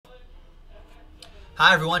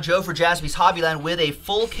Hi everyone, Joe for Jaspys Hobbyland with a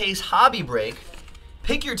full case hobby break.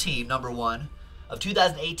 Pick your team, #1 of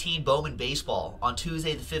 2018 Bowman Baseball on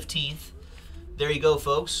Tuesday the 15th. There you go,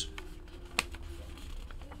 folks.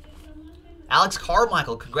 Alex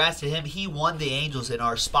Carmichael, congrats to him. He won the Angels in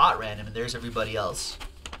our spot random, and there's everybody else.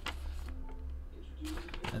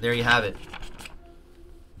 And there you have it.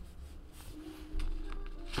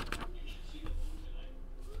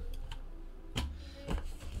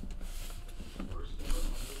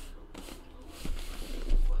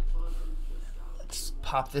 Let's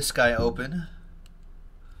pop this guy open.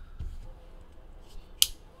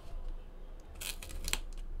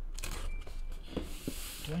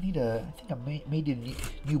 Do I need a, I think I made a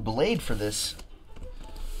new blade for this.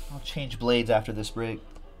 I'll change blades after this break.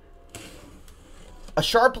 A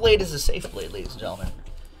sharp blade is a safe blade, ladies and gentlemen.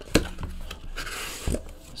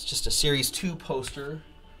 It's just a Series 2 poster.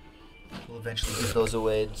 We'll eventually give those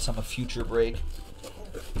away in some future break.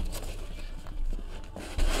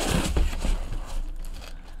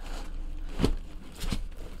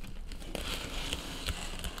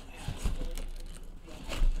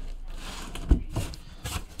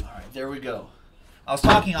 There we go. I was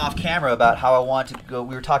talking off camera about how I wanted to go.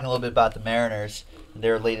 We were talking a little bit about the Mariners and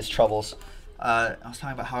their latest troubles. I was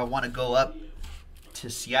talking about how I want to go up to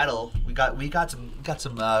Seattle. We got some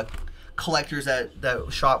collectors that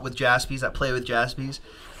shop with Jaspys, that play with Jaspys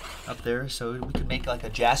up there. So we could make like a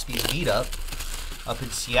Jaspys meetup up in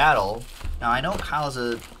Seattle. Now I know Kyle's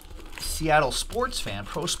a Seattle sports fan,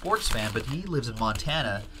 pro sports fan, but he lives in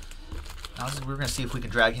Montana. We're gonna see if we can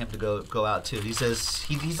drag him to go out too. He says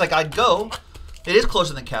he's like, I'd go. It is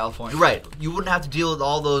closer than California, right? You wouldn't have to deal with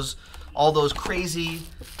all those crazy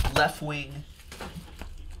left-wing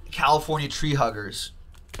California tree huggers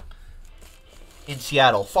in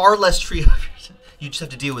Seattle. Far less tree huggers. You just have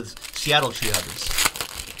to deal with Seattle tree huggers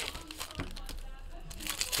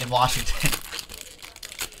in Washington.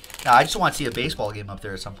 Now I just want to see a baseball game up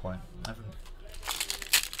there at some point.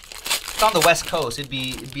 On the West Coast, it'd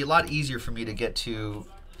be a lot easier for me to get to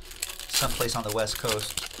someplace on the West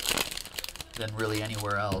Coast than really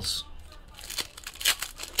anywhere else.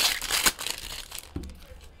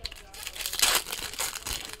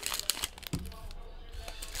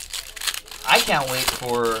 I can't wait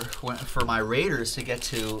for my Raiders to get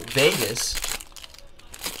to Vegas,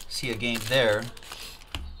 see a game there.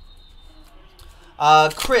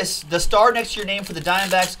 Chris, the star next to your name for the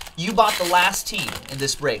Diamondbacks, you bought the last team in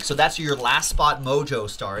this break. So that's your last spot mojo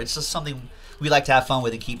star. It's just something we like to have fun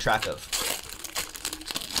with and keep track of.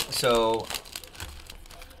 So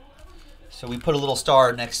we put a little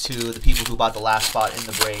star next to the people who bought the last spot in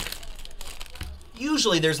the break.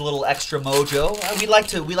 Usually there's a little extra mojo.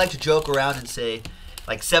 We like to joke around and say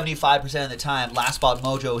like 75% of the time, last spot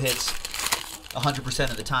mojo hits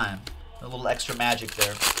 100% of the time. A little extra magic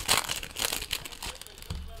there.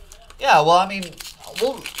 Yeah, well, I mean,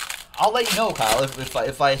 I'll let you know, Kyle,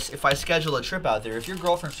 if I schedule a trip out there. If your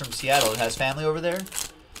girlfriend's from Seattle and has family over there,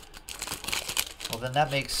 well, then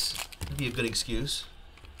that'd be a good excuse.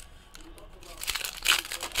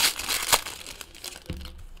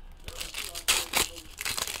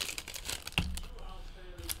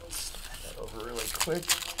 Let's slide that over really quick.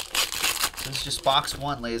 This is just box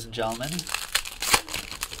 1, ladies and gentlemen.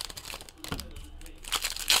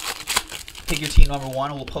 Pick your team #1.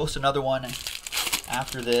 We'll post another one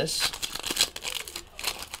after this.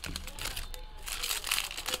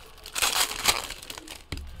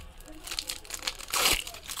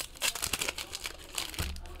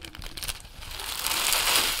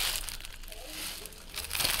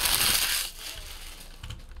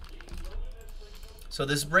 So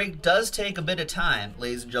this break does take a bit of time,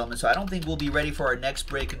 ladies and gentlemen. So I don't think we'll be ready for our next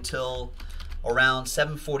break until around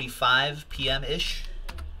 7:45 p.m.-ish.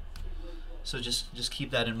 So just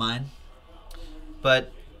keep that in mind.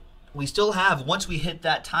 But we still have, once we hit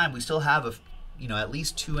that time, we still have at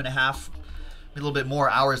least 2.5, a little bit more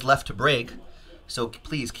hours left to break. So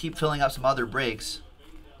please keep filling up some other breaks.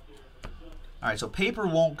 All right, so paper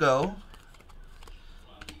won't go,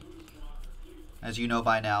 as you know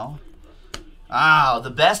by now.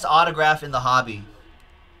 The best autograph in the hobby.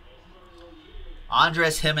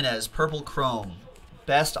 Andres Jimenez, purple chrome.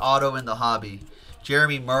 Best auto in the hobby.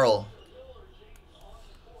 Jeremy Merle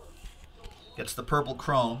gets the purple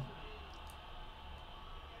chrome.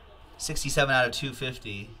 67 out of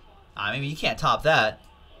 250. I mean, you can't top that.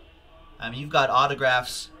 I mean, you've got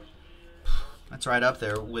autographs. That's right up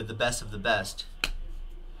there with the best of the best.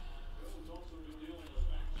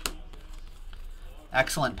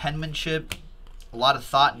 Excellent penmanship. A lot of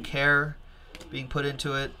thought and care being put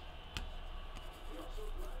into it.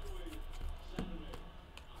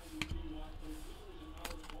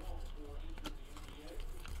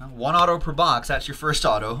 One auto per box. That's your first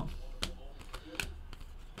auto.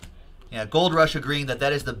 Yeah, Gold Rush agreeing that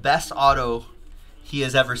that is the best auto he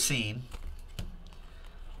has ever seen.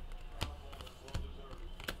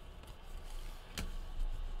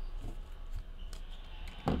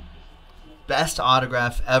 Best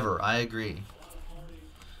autograph ever. I agree.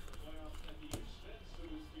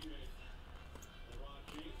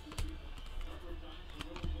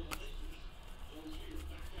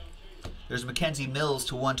 There's Mackenzie Mills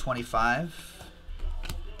to 125.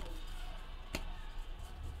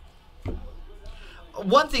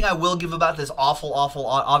 One thing I will give about this awful,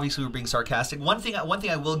 obviously we're being sarcastic. One thing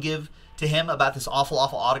I will give to him about this awful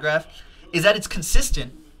autograph is that it's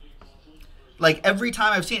consistent. Like every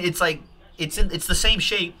time I've seen it, it's like it's the same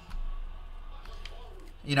shape.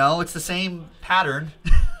 You know, it's the same pattern.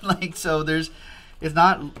 Like so it's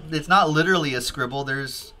not literally a scribble.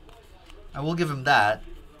 I will give him that.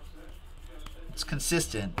 It's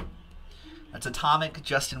consistent. That's Atomic,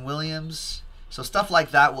 Justin Williams. So stuff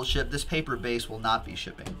like that will ship. This paper base will not be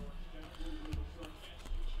shipping.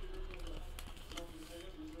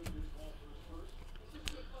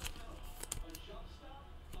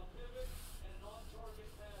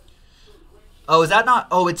 Oh, is that not?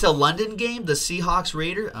 Oh, it's a London game? The Seahawks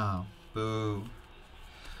Raiders? Oh, boo.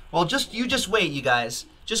 Well, you just wait, you guys.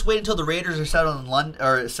 Just wait until the Raiders are settled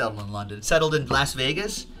in settled in Las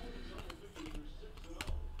Vegas.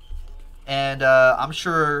 And I'm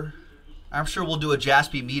sure we'll do a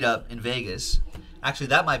Jaspy meetup in Vegas. Actually,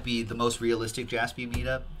 that might be the most realistic Jaspy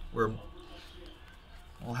meetup, where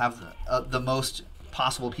we'll have the most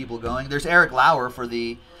possible people going. There's Eric Lauer for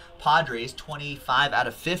the Padres, 25 out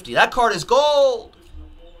of 50. That card is gold.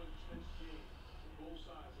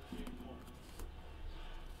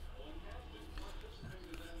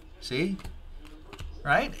 See?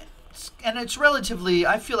 Right? And it's relatively,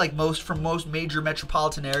 I feel like from most major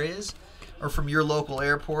metropolitan areas, or from your local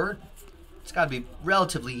airport, it's got to be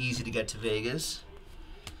relatively easy to get to Vegas.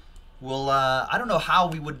 Well, I don't know how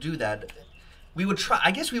we would do that.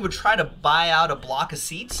 I guess we would try to buy out a block of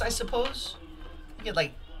seats, I suppose. Get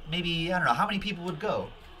like, maybe, I don't know, how many people would go?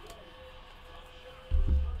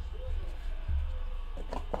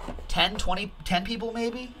 10, 20, 10 people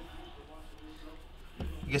maybe?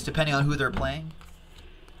 I guess depending on who they're playing.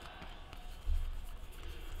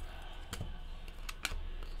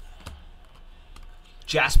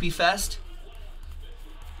 Jaspy Fest.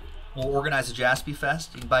 We'll organize a Jaspy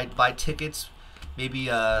Fest. You can buy tickets. Maybe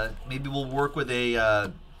we'll work with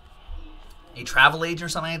a travel agent or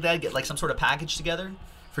something like that. Get like some sort of package together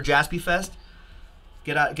for Jaspy Fest.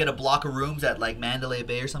 Get a block of rooms at like Mandalay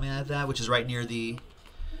Bay or something like that, which is right near the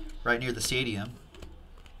stadium.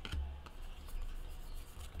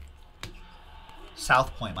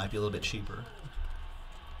 South Point might be a little bit cheaper.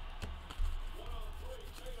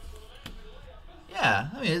 Yeah,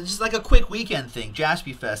 I mean it's just like a quick weekend thing,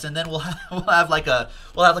 Jaspy Fest, and then we'll have like a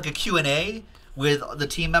Q&A with the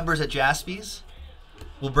team members at Jaspys.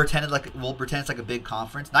 We'll pretend it's like a big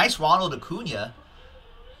conference. Nice Ronald Acuna,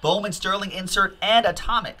 Bowman, Sterling insert, and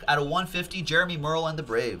Atomic out of 150. Jeremy Merle and the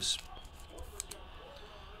Braves.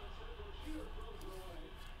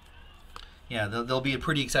 Yeah, there'll be a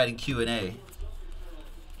pretty exciting Q&A.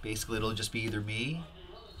 Basically, it'll just be either me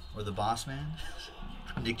or the boss man,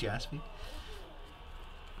 Nick Jaspy.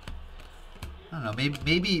 I don't know.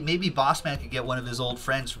 Maybe Boss Man could get one of his old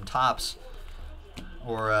friends from Topps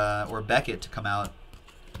or Beckett to come out,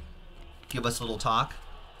 give us a little talk,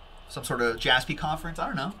 some sort of Jaspy conference. I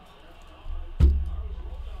don't know.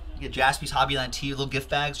 You get Jaspy's Hobbyland little gift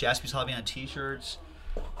bags, Jaspy's Hobbyland T-shirts,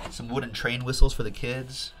 some wooden train whistles for the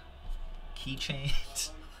kids,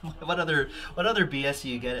 keychains. What other BS do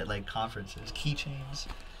you get at like conferences? Keychains,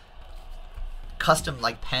 custom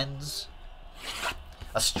like pens.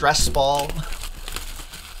 A stress ball.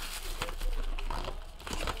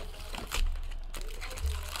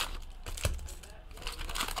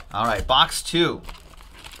 All right, box 2.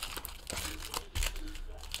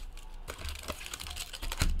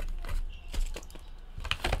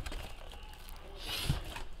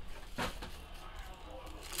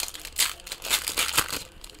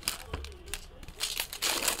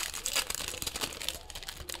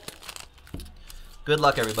 Good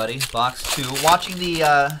luck, everybody. Box 2. Watching the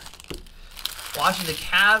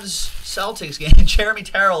Cavs Celtics game. Jeremy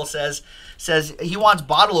Terrell says he wants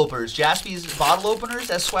bottle openers. Jaspy's bottle openers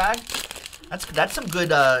as swag. That's some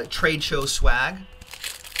good trade show swag.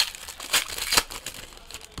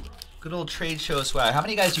 Good old trade show swag. How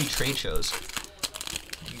many guys do trade shows?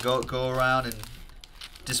 You go around and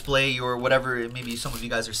display your whatever. Maybe some of you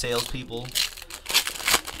guys are salespeople.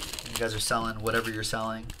 You guys are selling whatever you're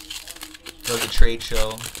selling. go to the trade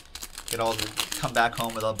show, come back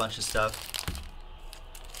home with a bunch of stuff.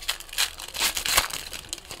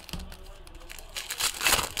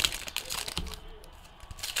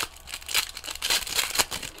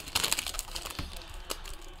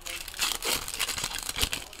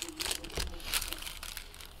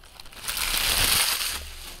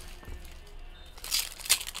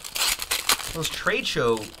 Those trade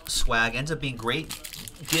show swag ends up being great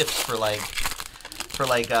gifts for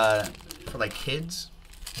kids,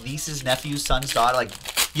 nieces, nephews, sons, daughter, like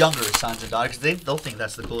younger sons and daughters, because they'll think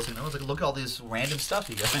that's the coolest thing. They'll like, look at all this random stuff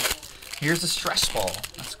you got. Here's a stress ball.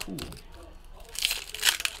 That's cool.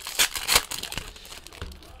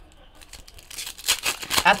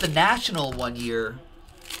 At the National one year,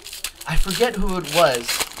 I forget who it was,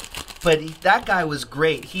 but that guy was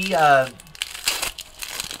great. He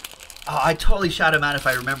I totally shout him out if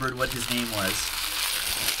I remembered what his name was,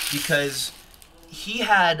 because he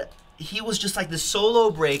was just like this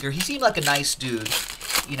solo breaker. He seemed like a nice dude,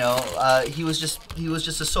 you know. He was just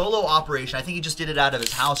a solo operation. I think he just did it out of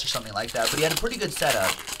his house or something like that. But he had a pretty good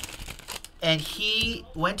setup, and he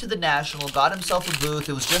went to the National, got himself a booth.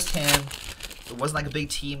 It was just him. It wasn't like a big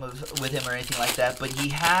team with him or anything like that. But he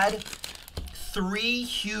had 3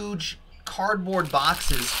 huge cardboard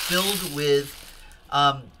boxes filled with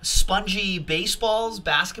spongy baseballs,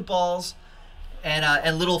 basketballs,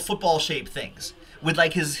 and little football-shaped things with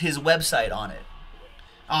like his website on it.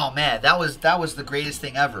 Oh man, that was the greatest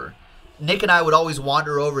thing ever. Nick and I would always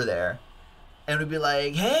wander over there, and we'd be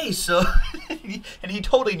like, "Hey, so," and he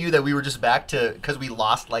totally knew that we were just back to because we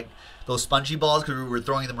lost like those spongy balls because we were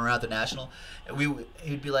throwing them around the National, and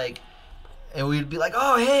he'd be like. And we'd be like,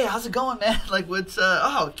 "Oh, hey, how's it going, man? Like, what's,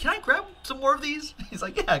 can I grab some more of these?" He's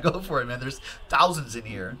like, "Yeah, go for it, man. There's thousands in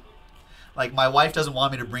here. Like, my wife doesn't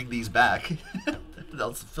want me to bring these back.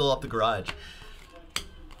 They'll fill up the garage."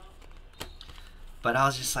 But I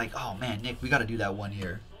was just like, "Oh, man, Nick, we got to do that one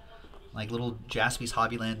year. Like, little Jaspys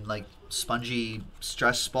Hobbyland, like, spongy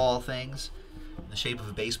stress ball things in the shape of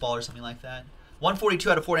a baseball or something like that."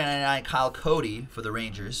 142 out of 499, Kyle Cody for the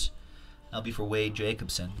Rangers. That'll be for Wade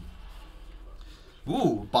Jacobson.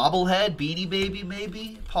 Ooh, bobblehead, Beanie Baby,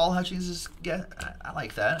 maybe. Paul Hutchings is. Yeah, I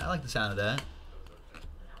like that. I like the sound of that.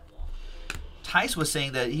 Tice was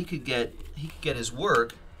saying that he could get his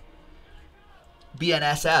work,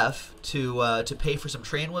 BNSF, to pay for some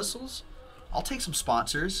train whistles. I'll take some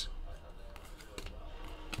sponsors.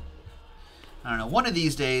 I don't know. One of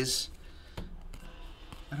these days,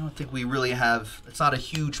 I don't think we really have. It's not a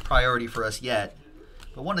huge priority for us yet,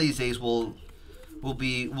 but one of these days we'll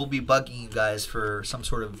be bugging you guys for some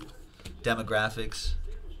sort of demographics,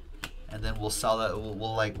 and then we'll sell that.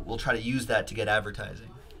 We'll try to use that to get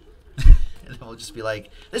advertising, and then we'll just be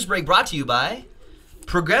like, "This break brought to you by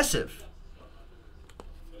Progressive.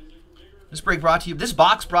 This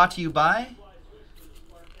box brought to you by."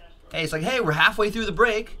 Hey, it's like, hey, we're halfway through the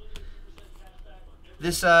break.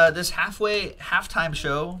 This halftime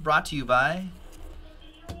show brought to you by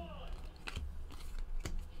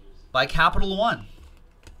Capital One.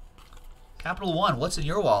 Capital One, what's in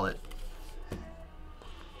your wallet?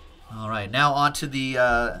 All right, now on to the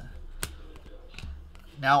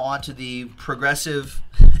progressive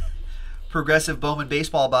Bowman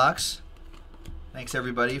baseball box. Thanks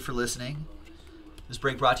everybody for listening. This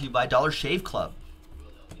break brought to you by Dollar Shave Club.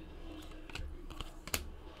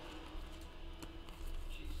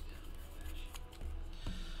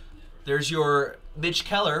 There's your Mitch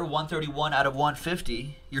Keller, 131 out of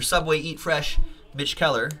 150. Your Subway Eat Fresh Mitch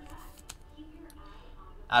Keller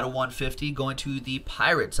out of 150 going to the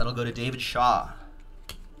Pirates. That'll go to David Shaw.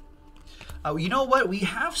 You know what? We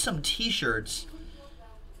have some T-shirts.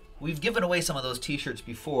 We've given away some of those T-shirts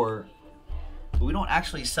before, but we don't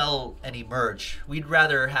actually sell any merch. We'd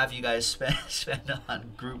rather have you guys spend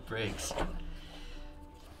on group breaks.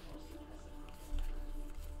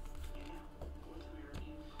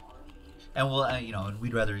 And we'll,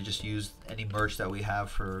 we'd rather just use any merch that we have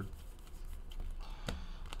for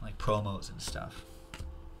like promos and stuff.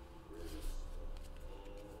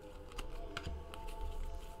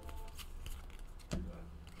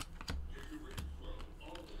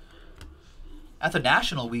 At the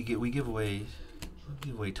National, we give away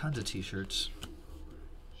tons of T-shirts.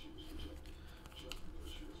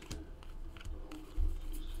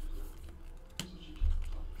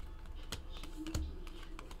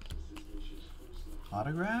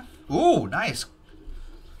 Autograph? Ooh, nice.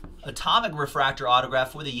 Atomic Refractor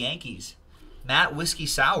autograph for the Yankees. Matt Whiskey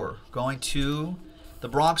Sauer going to the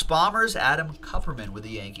Bronx Bombers. Adam Kupperman with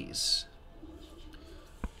the Yankees.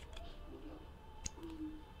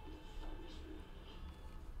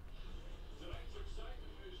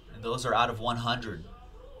 Those are out of 100.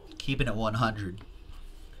 Keeping it 100.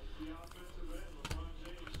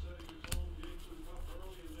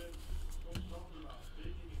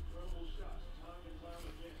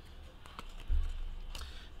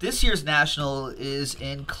 This year's National is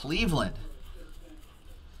in Cleveland.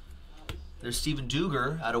 There's Steven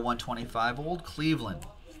Duger out of 125. Old Cleveland.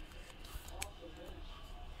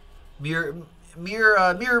 Mere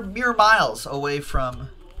miles away from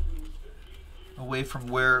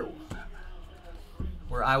where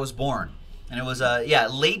I was born. And it was yeah,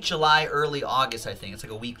 late July, early August, I think. It's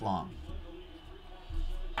like a week long.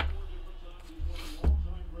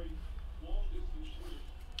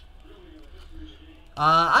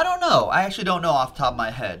 I don't know. I actually don't know off the top of my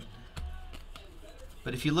head.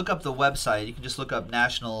 But if you look up the website, you can just look up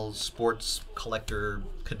National Sports Collector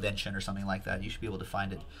Convention or something like that. You should be able to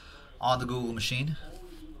find it on the Google machine.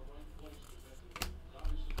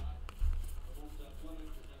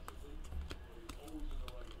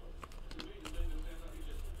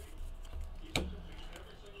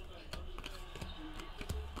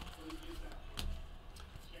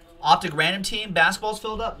 Optic Random Team, basketball's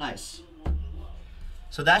filled up. Nice.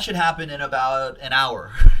 So that should happen in about an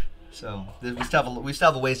hour. So we still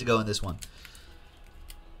have a ways to go in this one.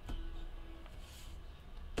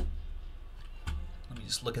 Let me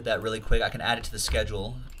just look at that really quick. I can add it to the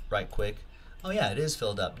schedule right quick. Oh yeah, it is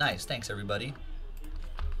filled up. Nice. Thanks, everybody.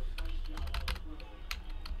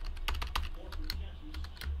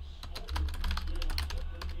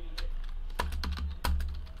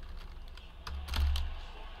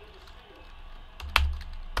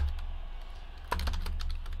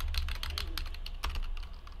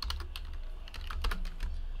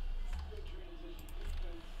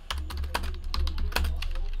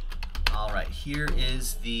 Here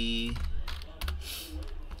is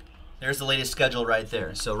there's the latest schedule right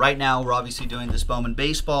there. So right now we're obviously doing this Bowman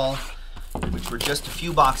baseball, which we're just a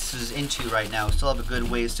few boxes into right now. We still have a good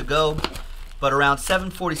ways to go, but around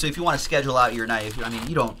 7:40. So if you want to schedule out your night, if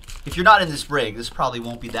you're not in this break, this probably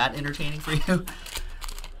won't be that entertaining for you.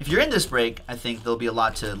 If you're in this break, I think there'll be a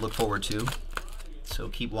lot to look forward to. So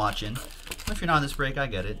keep watching. If you're not in this break, I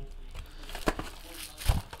get it.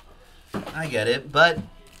 But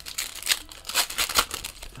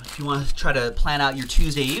if you want to try to plan out your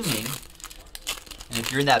Tuesday evening, and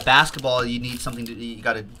if you're in that basketball, you need something to, you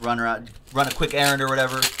got to run a quick errand or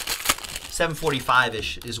whatever.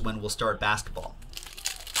 7:45-ish is when we'll start basketball,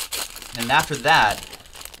 and after that,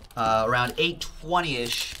 around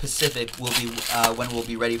 8:20-ish Pacific will be when we'll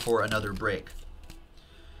be ready for another break.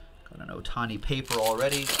 Got an Ohtani paper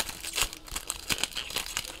already.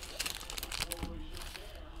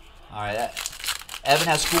 All right. Evan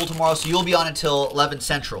has school tomorrow, so you'll be on until 11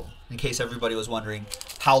 Central, in case everybody was wondering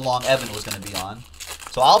how long Evan was going to be on.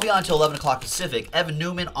 So I'll be on until 11 o'clock Pacific. Evan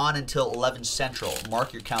Newman on until 11 Central.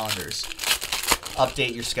 Mark your calendars.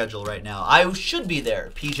 Update your schedule right now. I should be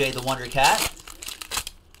there, PJ the Wonder Cat.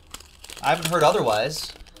 I haven't heard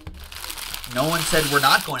otherwise. No one said we're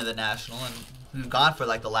not going to the National, and we've gone for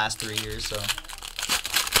like the last 3 years, so...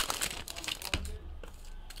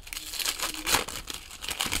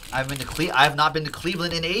 I have not been to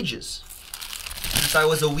Cleveland in ages, since I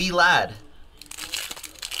was a wee lad.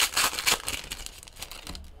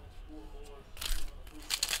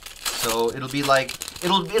 So it'll be like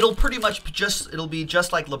it'll pretty much be just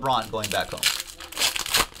like LeBron going back home.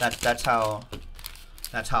 That's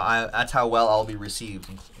how well I'll be received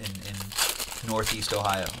in Northeast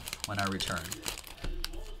Ohio when I return.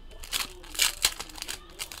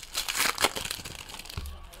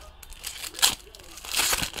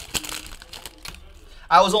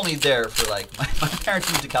 I was only there for like, my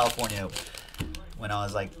parents moved to California when I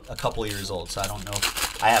was like a couple years old, so I don't know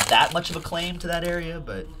if I have that much of a claim to that area,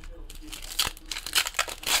 but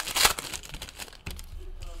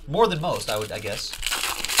more than most, I guess.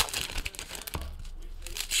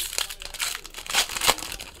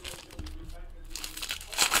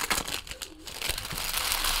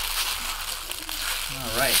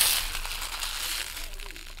 All right.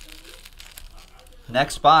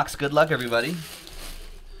 Next box. Good luck, everybody.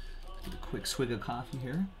 Quick swig of coffee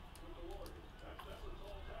here.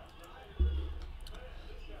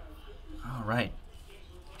 All right.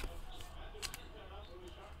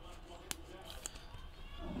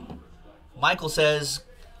 Michael says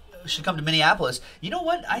we should come to Minneapolis. You know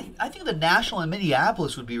what? I think the National in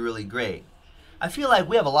Minneapolis would be really great. I feel like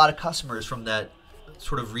we have a lot of customers from that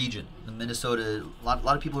sort of region. The Minnesota, a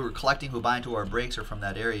lot of people who are collecting, who buy into our breaks are from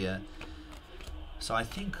that area. So I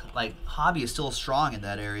think like hobby is still strong in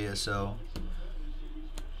that area, so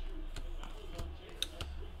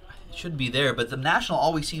it should be there. But the National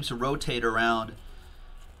always seems to rotate around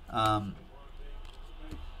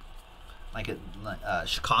Like at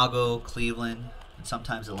Chicago, Cleveland, and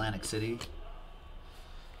sometimes Atlantic City.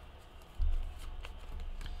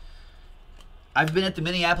 I've been at the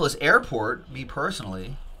Minneapolis airport, me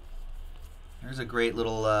personally. There's a great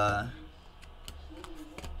little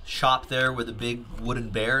shop there with a big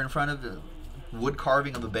wooden bear in front of it. Wood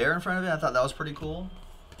carving of a bear in front of it. I thought that was pretty cool.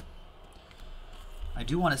 I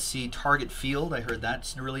do want to see Target Field. I heard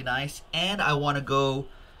that's really nice. And I want to go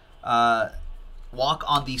walk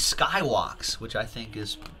on the skywalks, which I think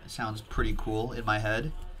sounds pretty cool in my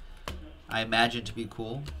head. I imagine to be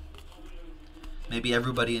cool. Maybe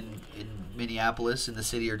everybody in Minneapolis, in the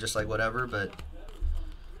city, are just like whatever, but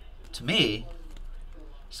to me,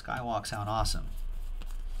 skywalks sound awesome.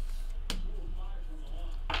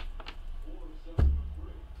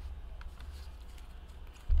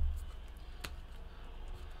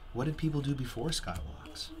 What did people do before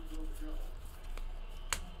skywalks?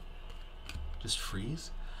 Just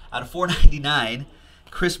freeze? Out of $4.99,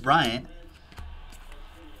 Chris Bryant.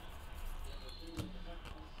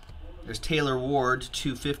 There's Taylor Ward,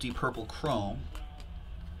 250 purple chrome.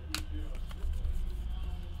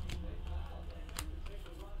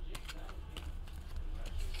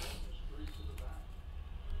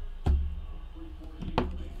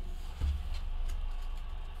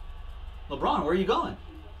 LeBron, where are you going?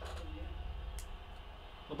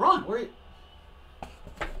 LeBron,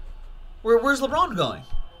 where's LeBron going?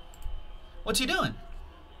 What's he doing?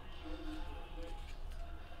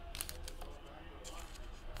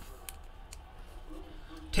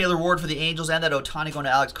 Taylor Ward for the Angels, and that Ohtani going to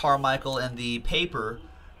Alex Carmichael, and the paper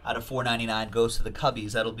out of $4.99 goes to the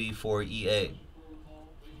Cubbies. That'll be for EA.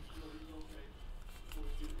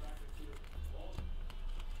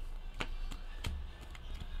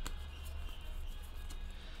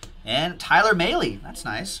 And Tyler Mahle, that's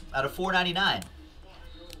nice, out of $4.99.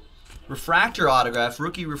 Refractor autograph,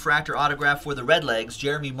 rookie refractor autograph for the Redlegs,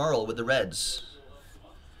 Jeremy Merle with the Reds.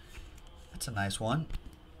 That's a nice one.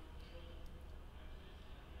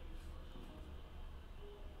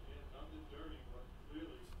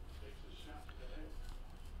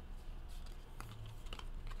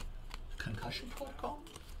 Concussion protocol?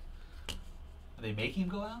 Are they making him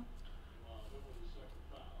go out?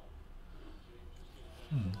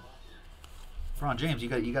 LeBron James, you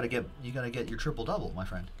gotta get your triple double, my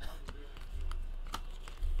friend.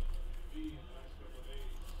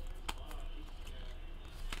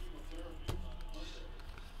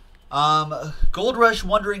 Gold Rush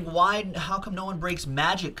wondering how come no one breaks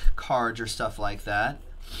Magic cards or stuff like that.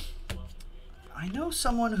 I know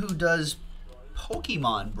someone who does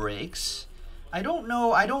Pokemon breaks. I don't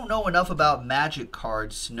know enough about Magic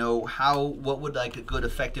cards to know what would like a good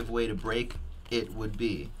effective way to break it would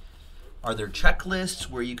be. Are there checklists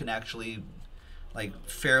where you can actually like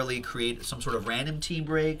fairly create some sort of random team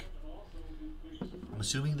break? I'm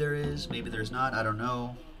assuming there is. Maybe there's not. I don't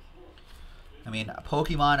know. I mean,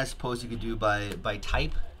 Pokemon, I suppose you could do by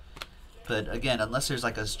type. But again, unless there's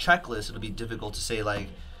like a checklist, it'll be difficult to say like,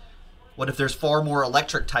 what if there's far more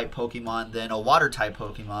electric type Pokemon than a water type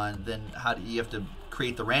Pokemon? Then how do you have to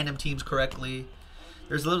create the random teams correctly?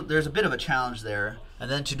 There's a bit of a challenge there.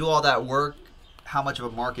 And then to do all that work, how much of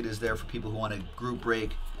a market is there for people who want to group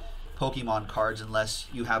break Pokemon cards unless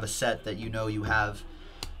you have a set that you have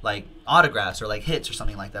like autographs or like hits or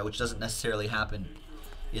something like that, which doesn't necessarily happen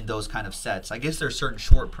in those kind of sets. I guess there's certain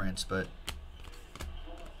short prints, but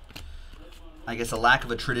I guess a lack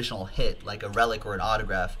of a traditional hit like a relic or an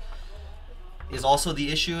autograph is also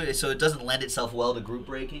the issue, so it doesn't lend itself well to group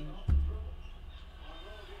breaking.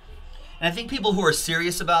 And I think people who are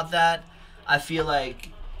serious about that, I feel like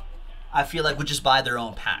would just buy their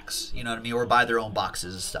own packs, you know what I mean, or buy their own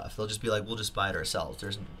boxes and stuff. They'll just be like, we'll just buy it ourselves.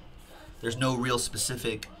 There's no real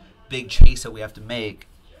specific big chase that we have to make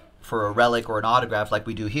for a relic or an autograph like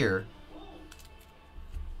we do here.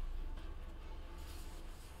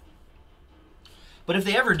 But if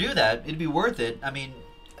they ever do that, it'd be worth it. I mean,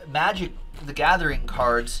 Magic the Gathering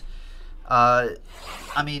cards, I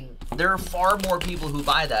mean, there are far more people who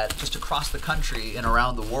buy that just across the country and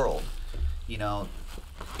around the world. You know,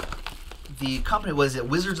 the company, was it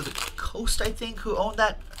Wizards of the Coast, I think, who own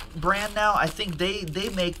that brand now? I think they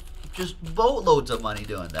make just boatloads of money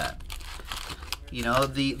doing that. You know,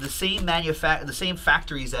 the same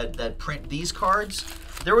factories that print these cards.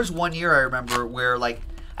 There was one year I remember where like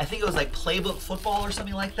I think it was like Playbook Football or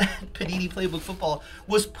something like that. Panini Playbook Football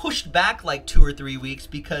was pushed back like 2 or 3 weeks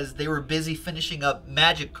because they were busy finishing up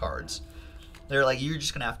Magic cards. They're like, you're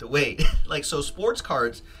just gonna have to wait. Like, so sports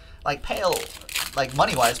cards like pale, like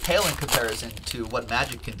money-wise, pale in comparison to what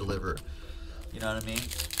Magic can deliver. You know what I mean?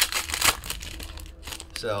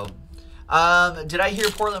 So, did I hear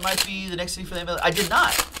Portland might be the next city for the MLB? I did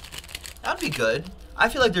not. That'd be good. I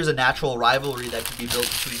feel like there's a natural rivalry that could be built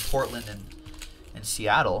between Portland and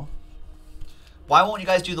Seattle. Why won't you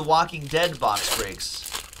guys do the Walking Dead box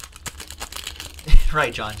breaks?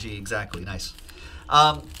 Right, John G. Exactly. Nice.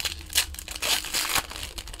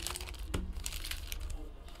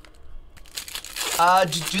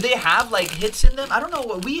 Do they have like hits in them? I don't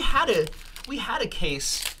know. We had a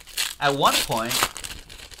case at one point.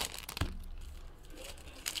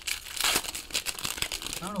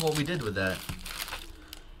 I don't know what we did with that.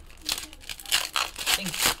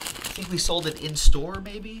 I think we sold it in store,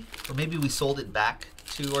 maybe, or maybe we sold it back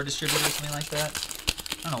to our distributor or something like that.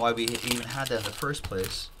 I don't know why we even had that in the first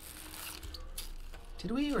place.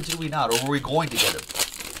 Did we or did we not? Or were we going to get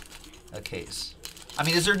a case? I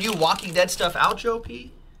mean, is there new Walking Dead stuff out, Joe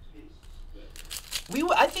P?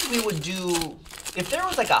 I think we would do, if there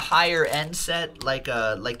was like a higher end set, like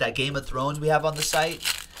that Game of Thrones we have on the site.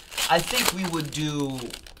 I think we would do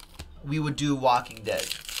Walking Dead.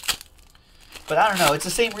 But I don't know. It's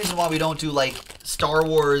the same reason why we don't do like Star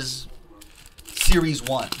Wars Series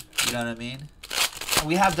 1. You know what I mean?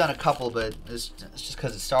 We have done a couple, but it's just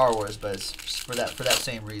because it's Star Wars. But it's just for that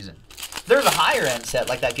same reason. If there's a higher end set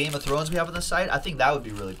like that Game of Thrones we have on the site, I think that would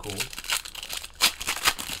be really cool.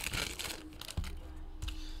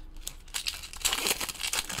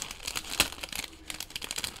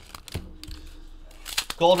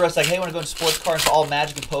 Gold Rush like, hey, want to go into sports cards for all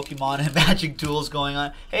Magic and Pokemon and Magic duels going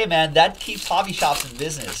on? Hey, man, that keeps hobby shops in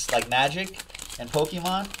business. Like Magic and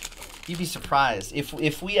Pokemon, you'd be surprised. If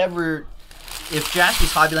Jaspys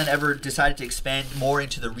Hobbyland ever decided to expand more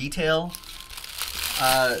into the retail,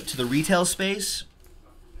 space,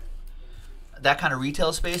 that kind of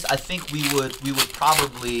retail space, I think we would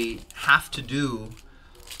probably have to do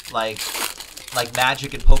like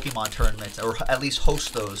Magic and Pokemon tournaments, or at least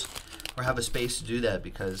host those. Or have a space to do that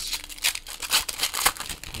because,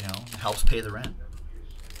 you know, it helps pay the rent.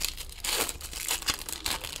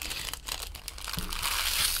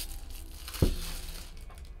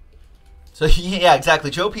 So, yeah,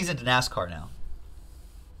 exactly. Joe P's into NASCAR now.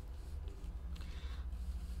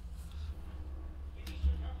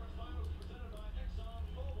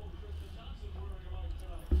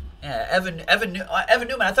 Yeah, Evan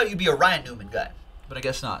Newman. I thought you'd be a Ryan Newman guy, but I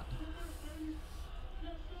guess not.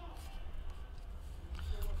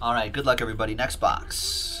 All right, good luck, everybody. Next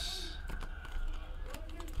box.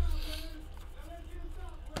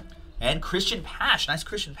 And Christian Pash. Nice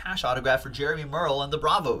Christian Pash autograph for Jeremy Merle and the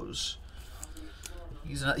Bravos.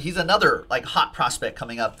 He's another like hot prospect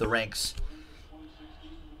coming up the ranks.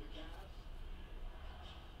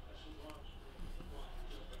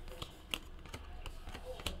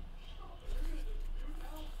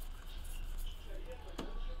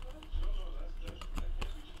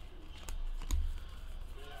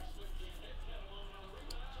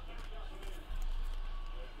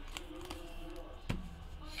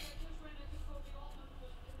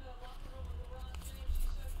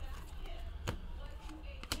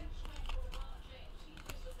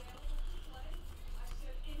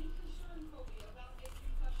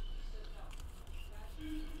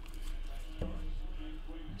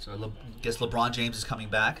 So I guess LeBron James is coming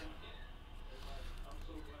back.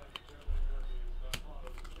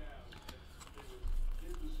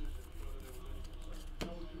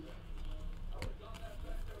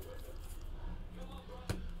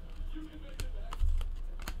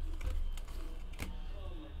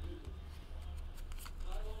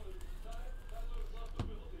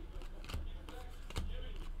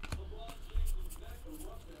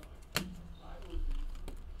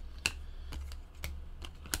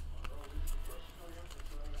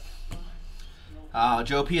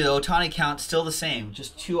 Joe P, the Ohtani count still the same.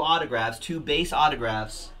 Just 2 autographs, 2 base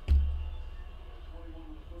autographs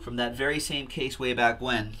from that very same case way back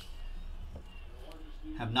when.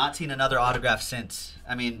 Have not seen another autograph since.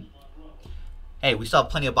 I mean, hey, we still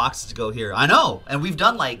have plenty of boxes to go here. I know, and we've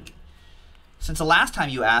done like, since the last time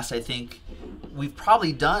you asked, I think we've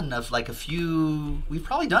probably done a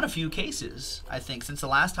few cases. I think since the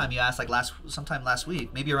last time you asked, like sometime last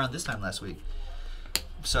week, maybe around this time last week.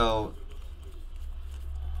 So.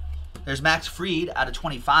 There's Max Fried out of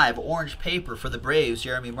 25. Orange paper for the Braves,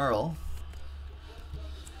 Jeremy Merle.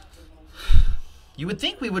 You would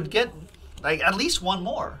think we would get like at least one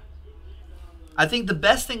more. I think the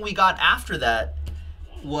best thing we got after that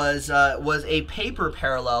was a paper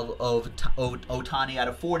parallel of Ohtani out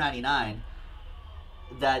of 499.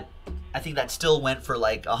 That I think that still went for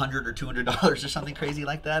like $100 or $200 or something crazy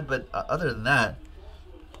like that. But other than that,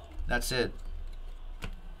 that's it.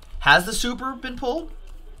 Has the super been pulled?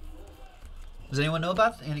 Does anyone know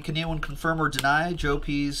about? And can anyone confirm or deny Joe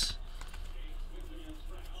P's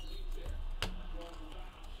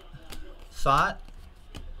thought?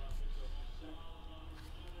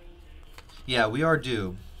 Yeah, we are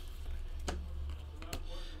due.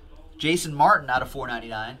 Jason Martin out of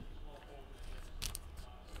 499.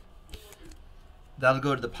 That'll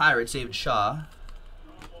go to the Pirates, David Shaw.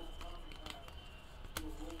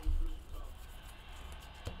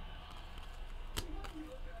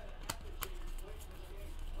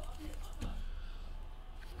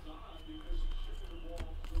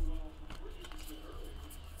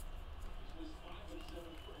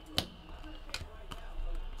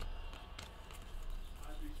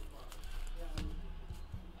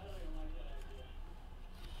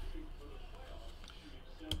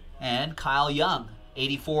 And Kyle Young,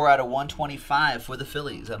 84 out of 125 for the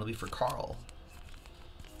Phillies. That'll be for Carl.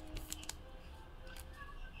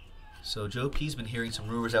 So Joe P's been hearing some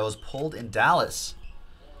rumors that was pulled in Dallas.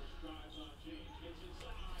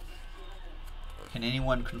 Can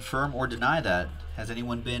anyone confirm or deny that? Has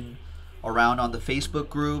anyone been around on the Facebook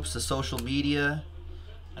groups, the social media?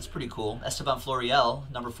 That's pretty cool. Esteban Florial,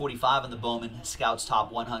 number 45 in the Bowman Scouts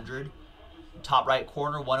Top 100. Top right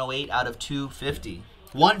corner, 108 out of 250.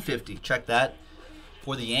 150, check that,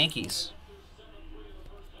 for the Yankees.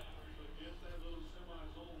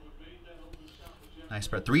 Nice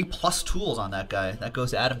spread. 3+ tools on that guy. That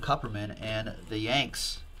goes to Adam Kupperman and the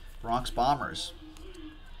Yanks, Bronx Bombers.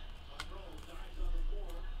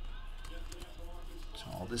 So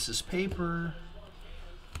all this is paper.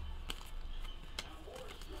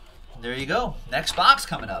 There you go. Next box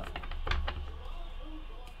coming up.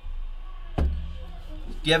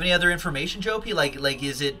 Do you have any other information, Joe P? Like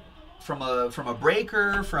is it from a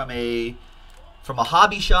breaker, from a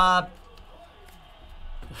hobby shop,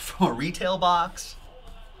 from a retail box?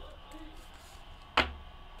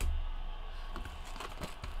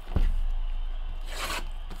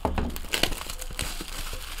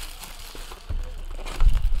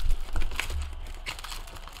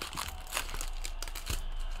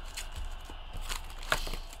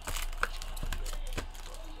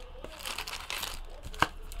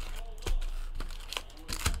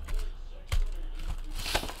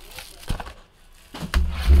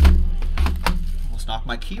 Knock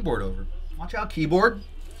my keyboard over. Watch out, keyboard.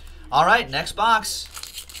 All right, next box.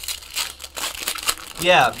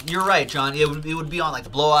 Yeah, you're right, John. It would be on like the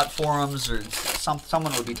blowout forums, or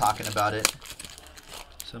someone would be talking about it.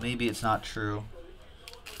 So maybe it's not true.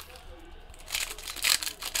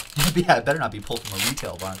 Yeah, it better not be pulled from a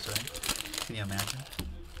retail box, right? Can you imagine?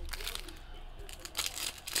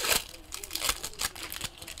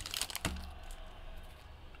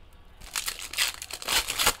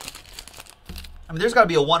 I mean, there's got to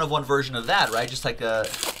be a one-of-one version of that, right? Just like a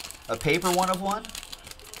paper one-of-one.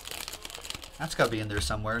 That's got to be in there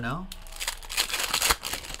somewhere, no?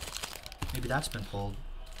 Maybe that's been pulled.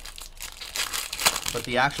 But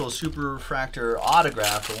the actual super refractor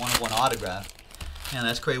autograph, or one-of-one autograph, man,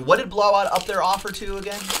 that's crazy. What did Blowout up their offer to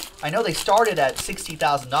again? I know they started at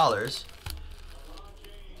 $60,000.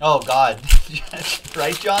 Oh, God.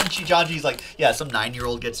 Right, John? John G's like, yeah, some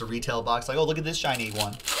 9-year-old gets a retail box. Like, oh, look at this shiny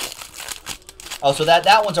one. Oh, so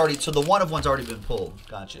that one's already, so the one-of-one's already been pulled.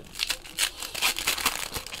 Gotcha.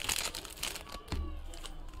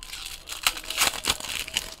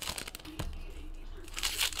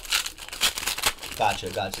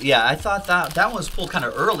 Gotcha. Yeah, I thought that one was pulled kind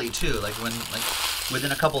of early too, like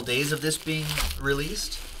within a couple days of this being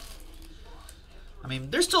released. I mean,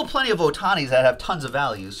 there's still plenty of Ohtanis that have tons of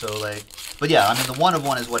value, so like, but yeah, I mean the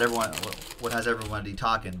one-of-one is what has everybody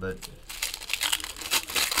talking, but.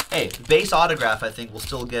 Hey, base autograph, I think, will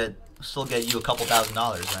still get you a couple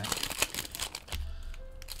 $1,000, right?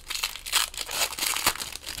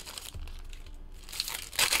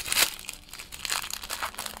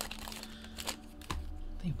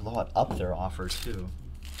 They blow it up their offer too.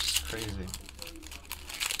 It's crazy.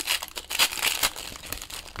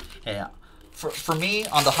 Hey, for me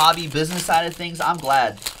on the hobby business side of things, I'm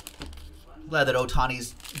glad that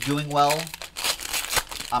Ohtani's doing well.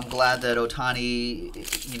 I'm glad that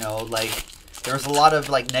Ohtani, you know, like, there was a lot of,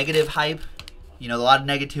 like, negative hype, you know, a lot of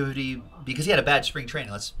negativity, because he had a bad spring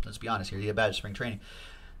training. Let's be honest here. He had bad spring training.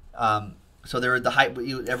 So there was the hype.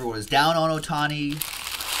 Everyone was down on Ohtani.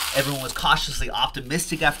 Everyone was cautiously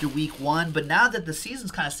optimistic after week 1. But now that the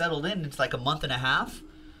season's kind of settled in, it's like a month and a half,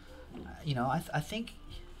 you know, I think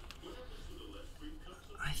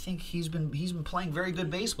he's been playing very good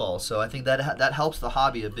baseball. So I think that helps the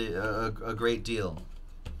hobby a great deal.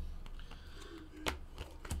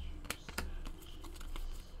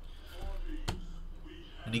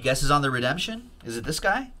 Any guesses on the redemption? Is it this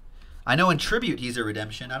guy? I know in Tribute he's a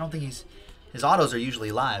redemption. I don't think his autos are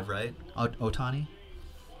usually live, right? Otani.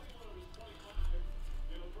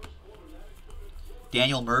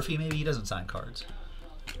 Daniel Murphy, maybe he doesn't sign cards.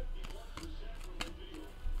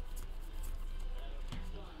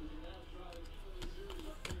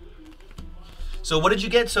 So what did you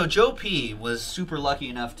get? So Joe P was super lucky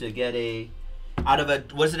enough to get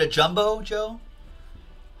was it a jumbo, Joe?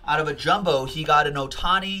 Out of a jumbo, he got an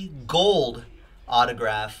Otani gold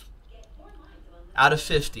autograph out of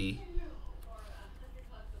 50.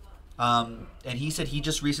 And he said he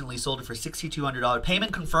just recently sold it for $6,200.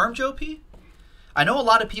 Payment confirmed, Joe P? I know a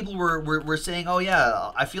lot of people were saying, oh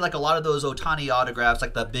yeah, I feel like a lot of those Otani autographs,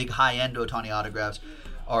 like the big high-end Otani autographs,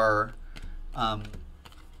 are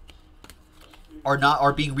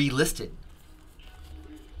being relisted.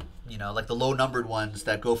 You know, like the low-numbered ones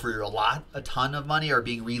that go for a ton of money are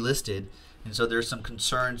being relisted, and so there's some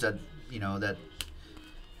concerns that that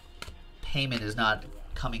payment is not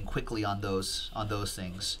coming quickly on those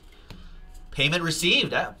things. Payment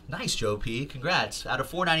received. Nice, Joe P. Congrats. Out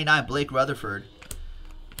of $4.99, Blake Rutherford.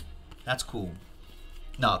 That's cool.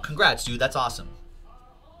 No, congrats, dude. That's awesome.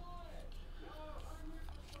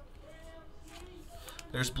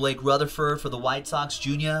 There's Blake Rutherford for the White Sox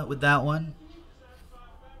Jr. with that one.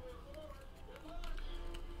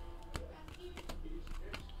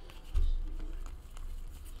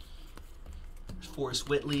 There's Forrest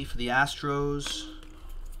Whitley for the Astros.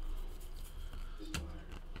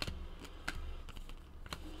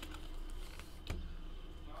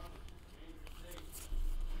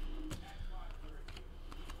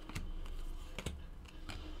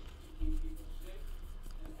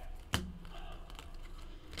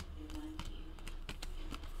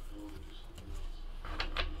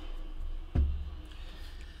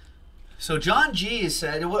 So John G is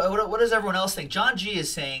said, what does everyone else think? John G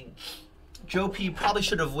is saying Joe P probably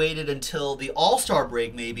should have waited until the All-Star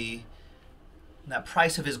break maybe. And that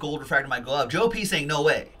price of his gold refractor might go up. Joe P saying no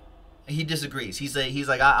way. He disagrees. He's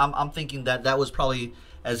like I'm thinking that was probably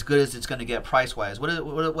as good as it's going to get price-wise.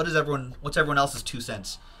 What's everyone else's 2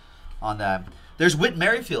 cents on that? There's Whit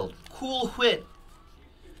Merrifield. Cool Whit.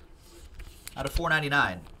 Out of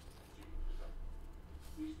 $4.99.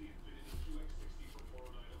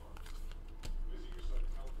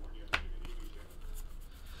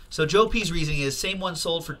 So Joe P's reasoning is same one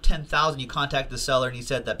sold for $10,000. You contacted the seller and he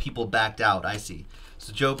said that people backed out. I see.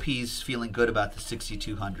 So Joe P's feeling good about the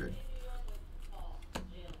 $6,200.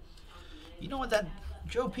 You know what, that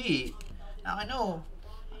Joe P? Now I know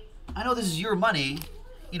this is your money,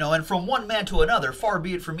 and from one man to another, far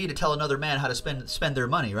be it from me to tell another man how to spend their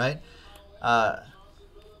money, right? But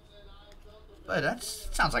that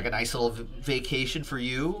sounds like a nice little vacation for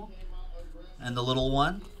you and the little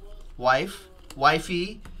one,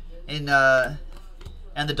 wifey. And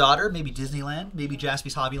the daughter, maybe Disneyland, maybe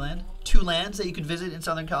Jaspys Hobbyland. 2 lands that you could visit in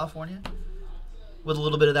Southern California with a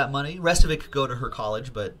little bit of that money. Rest of it could go to her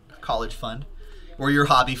college, but college fund or your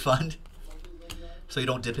hobby fund, so you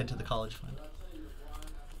don't dip into the college fund.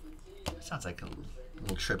 Sounds like a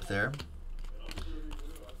little trip there.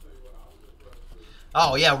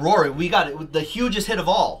 Oh yeah, Rory, we got it. The hugest hit of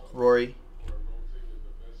all, Rory.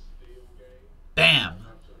 Bam,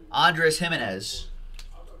 Andres Jimenez.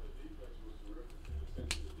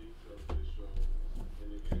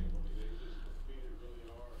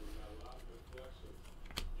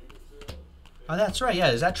 Oh, that's right.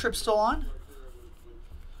 Yeah, is that trip still on?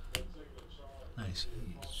 Nice,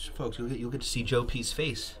 folks. You'll get to see Joe P's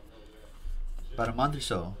face about a month or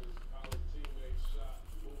so.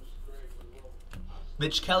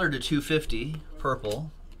 Mitch Keller to 250, purple.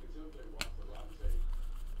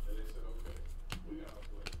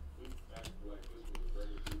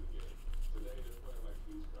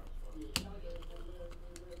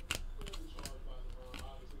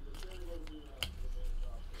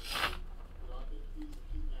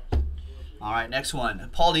 All right, next one.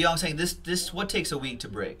 Paul DeYoung saying this what takes a week to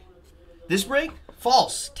break? This break?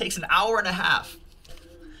 False. Takes an hour and a half.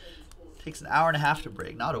 Takes an hour and a half to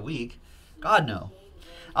break, not a week. God, no.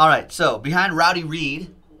 All right, so behind Rowdy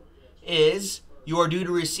Reed is you are due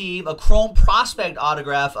to receive a Chrome Prospect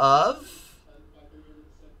autograph of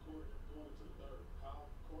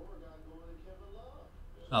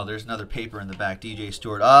oh, there's another paper in the back. DJ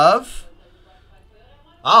Stewart of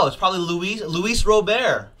it's probably Luis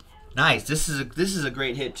Robert. Nice. This is a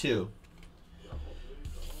great hit too.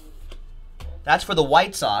 That's for the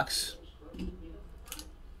White Sox.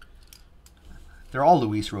 They're all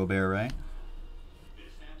Luis Robert, right?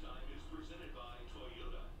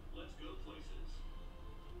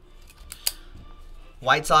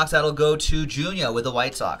 White Sox, that'll go to Junior with the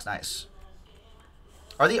White Sox. Nice.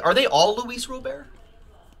 Are they all Luis Robert?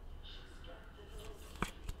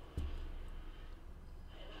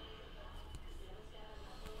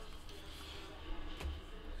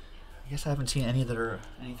 I guess I haven't seen any that are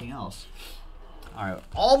anything else. All right,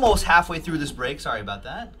 almost halfway through this break. Sorry about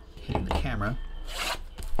that. Hitting the camera.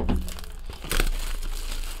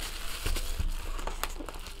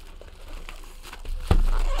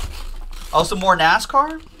 Oh, some more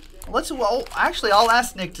NASCAR? Well, actually, I'll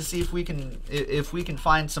ask Nick to see if we can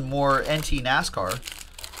find some more NT NASCAR.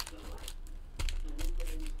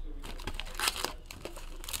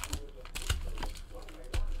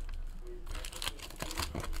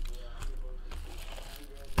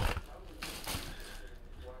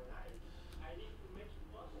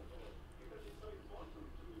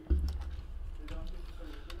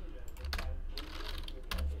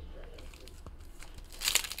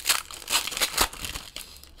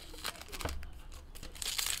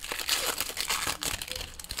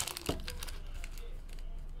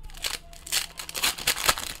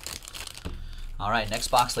 All right, next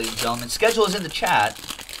box, ladies and gentlemen. Schedule is in the chat.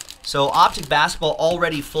 So Optic Basketball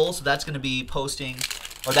already full, so that's going to be posting,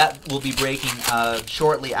 or that will be breaking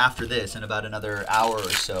shortly after this in about another hour or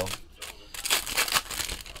so.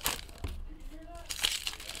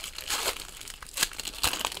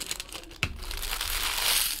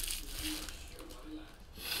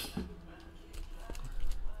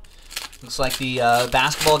 Looks like the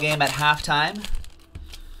basketball game at halftime.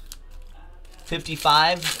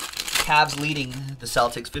 55. Cavs leading the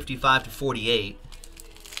Celtics 55-48.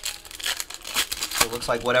 So it looks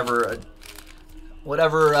like whatever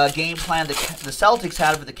game plan the Celtics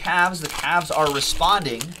had for the Cavs are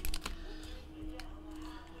responding.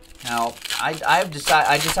 Now, I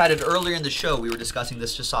decided earlier in the show, we were discussing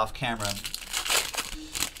this just off camera.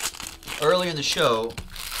 Earlier in the show,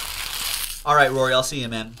 all right, Rory, I'll see you,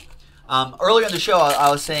 man. Earlier in the show, I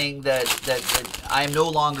was saying that I am no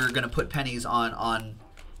longer going to put pennies on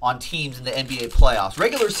teams in the NBA playoffs.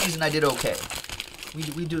 Regular season, I did okay.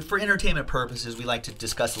 We do for entertainment purposes. We like to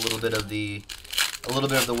discuss a little bit of the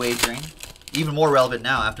wagering. Even more relevant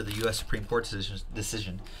now after the U.S. Supreme Court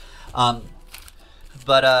decision. Yeah,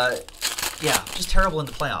 just terrible in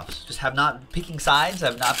the playoffs. Just have not picking sides.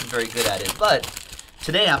 I've not been very good at it. But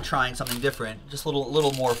today I'm trying something different. Just a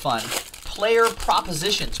little more fun. Player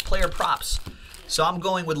propositions, player props. So I'm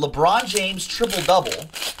going with LeBron James triple-double,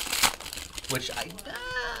 which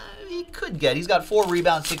he could get. He's got 4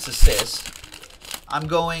 rebounds, 6 assists. I'm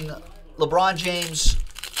going LeBron James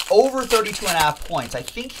over 32.5 points. I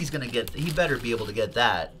think he's going to get, he better be able to get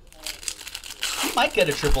that. He might get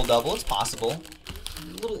a triple-double. It's possible.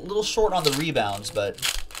 A little short on the rebounds, but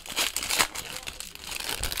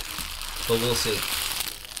we'll see.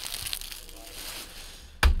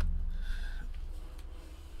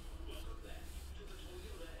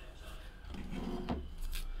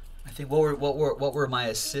 I think what were my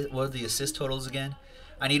assist? What are the assist totals again?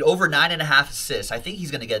 I need over 9.5 assists. I think he's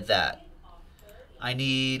gonna get that. I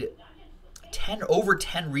need over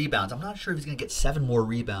 10 rebounds. I'm not sure if he's gonna get 7 more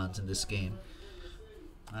rebounds in this game.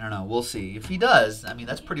 I don't know. We'll see. If he does, I mean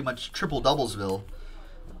that's pretty much triple doublesville.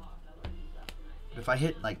 If I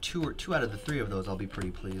hit like two out of the 3 of those, I'll be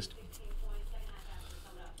pretty pleased.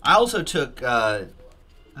 I also took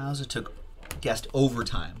guessed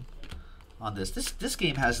overtime on this. This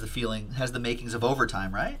game has the makings of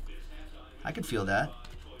overtime, right? I could feel that.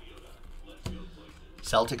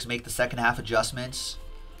 Celtics make the second half adjustments,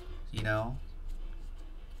 you know.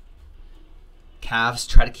 Cavs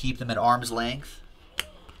try to keep them at arm's length.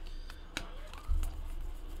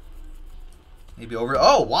 Maybe over.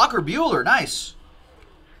 Oh, Walker Buehler, nice.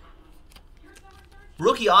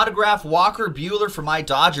 Rookie autograph Walker Buehler for my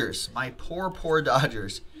Dodgers. My poor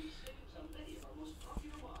Dodgers.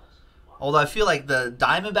 Although I feel like the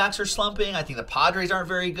Diamondbacks are slumping. I think the Padres aren't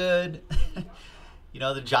very good. You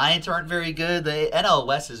know, the Giants aren't very good. The NL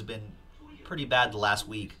West has been pretty bad the last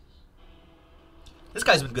week. This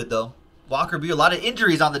guy's been good, though. Walker Buehler, a lot of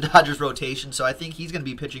injuries on the Dodgers rotation, so I think he's going to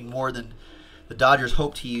be pitching more than the Dodgers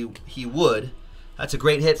hoped he would. That's a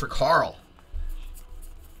great hit for Carl.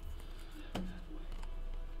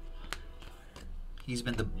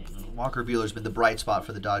 Walker Buehler's been the bright spot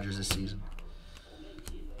for the Dodgers this season.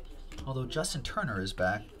 Although Justin Turner is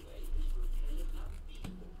back.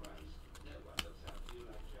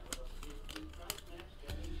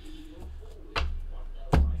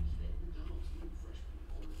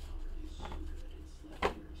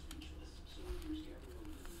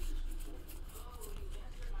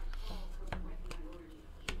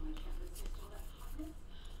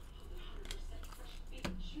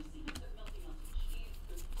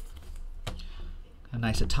 A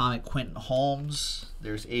nice atomic Quentin Holmes.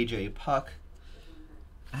 There's A.J. Puck.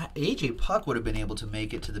 A.J. Puck would have been able to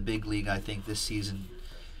make it to the big league, I think, this season.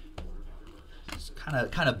 He's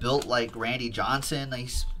kind of built like Randy Johnson. He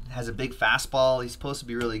has a big fastball. He's supposed to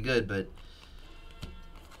be really good, but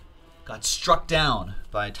got struck down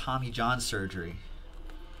by Tommy John surgery.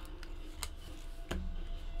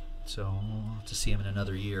 So we'll have to see him in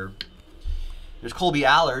another year. There's Colby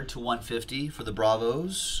Allard to 150 for the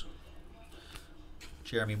Bravos.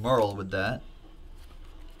 Jeremy Merle with that.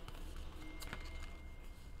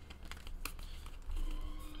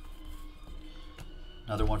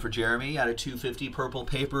 Another one for Jeremy out of 250, purple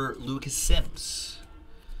paper, Lucas Sims.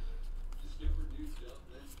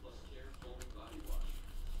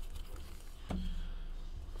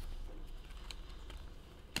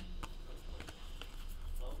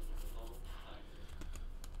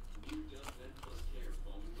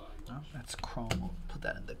 Oh, that's chrome. We'll put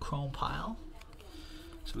that in the chrome pile.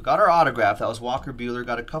 So we got our autograph. That was Walker Buehler.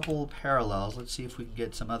 Got a couple parallels. Let's see if we can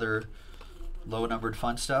get some other low-numbered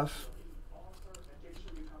fun stuff.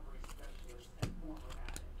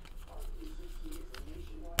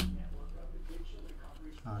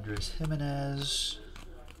 Andres Jimenez,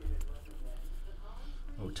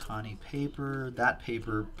 Otani paper. That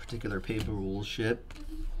particular paper will ship.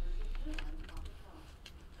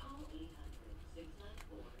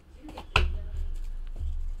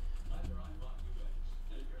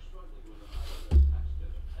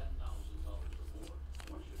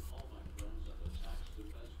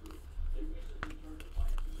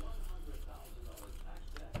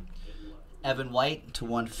 Evan White to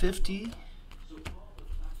 150.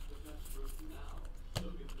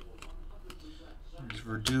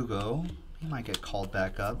 Verdugo, he might get called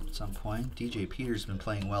back up at some point. DJ Peters has been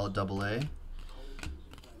playing well at AA.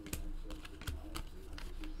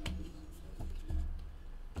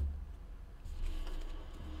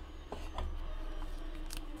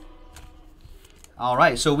 All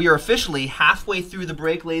right, so we are officially halfway through the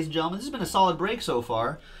break, ladies and gentlemen. This has been a solid break so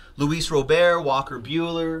far. Luis Robert, Walker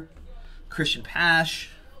Buehler, Christian Pash,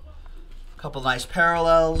 a couple nice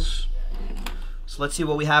parallels. So let's see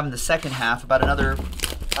what we have in the second half. About another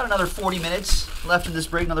 40 minutes left in this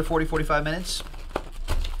break, another 40, 45 minutes.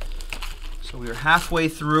 So we are halfway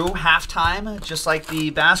through halftime, just like the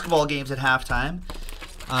basketball games at halftime.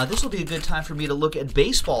 This will be a good time for me to look at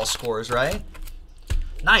baseball scores, right?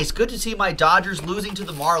 Nice. Good to see my Dodgers losing to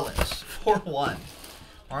the Marlins. 4-1.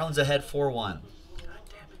 Marlins ahead 4-1. God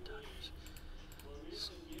damn it, Dodgers.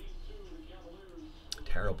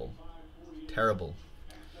 Terrible. Terrible.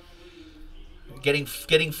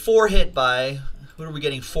 Getting 4 hit by, who are we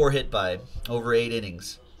getting 4 hit by over 8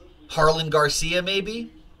 innings? Harlan Garcia,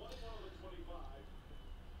 maybe?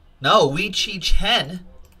 No, Wei-Chi Chen,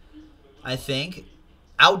 I think,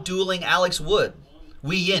 outdueling Alex Wood.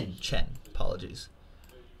 Wei-Yin Chen, apologies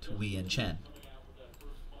to Wei-Yin Chen.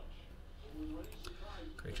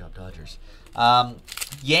 Great job, Dodgers.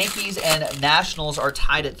 Yankees and Nationals are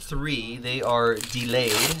tied at 3. They are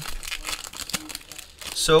delayed.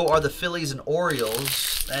 So are the Phillies and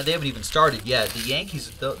Orioles. They haven't even started yet. The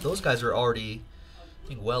Yankees, those guys are already, I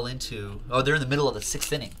think, well into... Oh, they're in the middle of the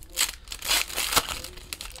 6th inning.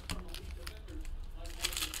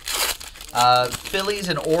 Phillies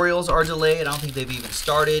and Orioles are delayed. I don't think they've even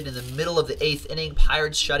started. In the middle of the 8th inning,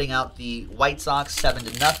 Pirates shutting out the White Sox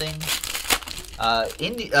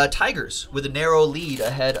 7-0. Tigers with a narrow lead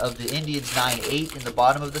ahead of the Indians 9-8 in the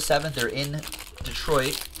bottom of the 7th. They're in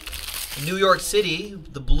Detroit. New York City,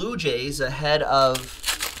 the Blue Jays ahead of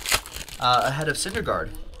Syndergaard,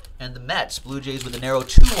 and the Mets. Blue Jays with a narrow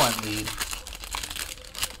 2-1 lead.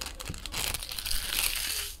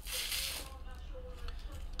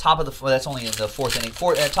 Top of the that's only in the 4th inning.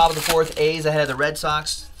 Top of the 4th, A's ahead of the Red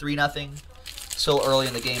Sox, 3-0. Still early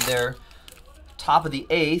in the game there. Top of the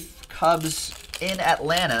 8th, Cubs in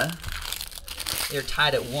Atlanta. They're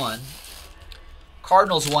tied at 1.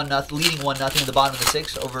 Cardinals leading 1-0 in the bottom of the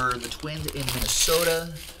 6th over the Twins in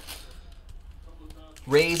Minnesota.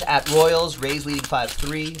 Rays at Royals. Rays leading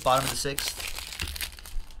 5-3, bottom of the 6th.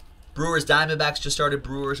 Brewers Diamondbacks just started.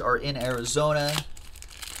 Brewers are in Arizona.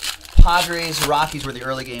 Padres Rockies were the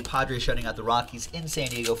early game. Padres shutting out the Rockies in San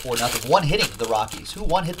Diego 4-0. One hitting the Rockies. Who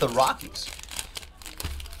one hit the Rockies?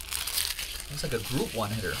 Looks like a group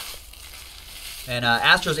one hitter. And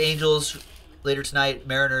Astros Angels later tonight.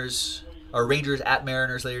 Rangers at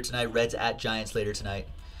Mariners later tonight. Reds at Giants later tonight.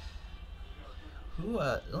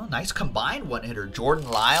 Nice combined one-hitter. Jordan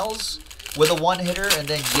Lyles with a one-hitter, and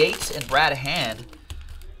then Yates and Brad Hand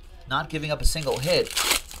not giving up a single hit.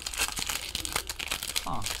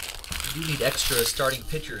 Huh. I do need extra starting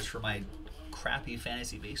pitchers for my crappy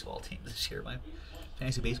fantasy baseball team this year. My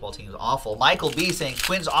Fantasy baseball team is awful. Michael B saying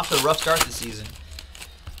Twins off to a rough start this season.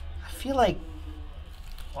 I feel like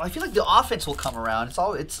the offense will come around. I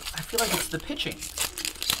feel like it's the pitching,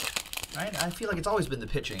 right? I feel like it's always been the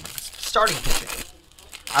pitching, starting pitching.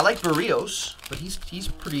 I like Barrios, but he's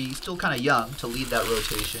still kind of young to lead that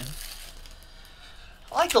rotation.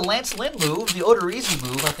 I like the Lance Lynn move, the Odorizzi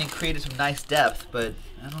move. I think created some nice depth, but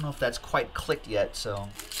I don't know if that's quite clicked yet. So,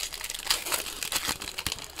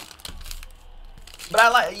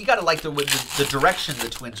 but you gotta like the direction the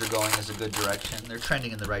Twins are going is a good direction. They're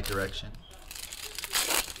trending in the right direction.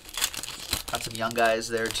 Got some young guys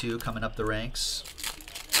there too coming up the ranks.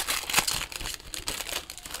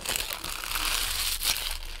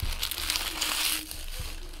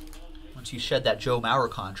 Once you shed that Joe Mauer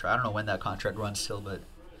contract, I don't know when that contract runs till, but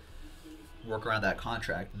work around that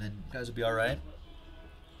contract, and then you guys will be all right.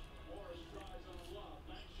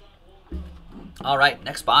 All right,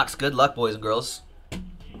 next box. Good luck, boys and girls.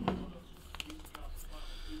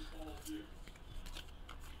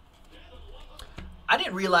 I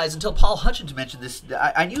didn't realize until Paul Hutchins mentioned this.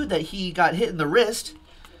 I knew that he got hit in the wrist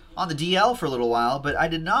on the DL for a little while, but I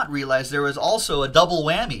did not realize there was also a double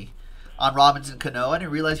whammy on Robinson Cano. I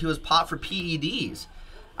didn't realize he was popped for PEDs.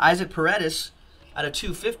 Isaac Paredes at a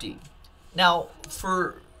 250. Now,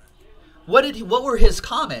 what were his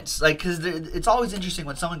comments? Like, because it's always interesting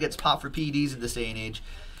when someone gets popped for PEDs in this day and age.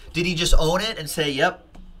 Did he just own it and say, "Yep,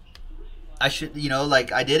 I should,"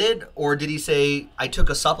 like I did it, or did he say, "I took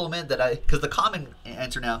a supplement that because the common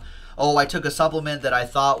answer now, oh, I took a supplement that I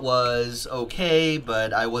thought was okay,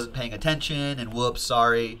 but I wasn't paying attention, and whoops,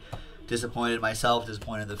 sorry, disappointed myself,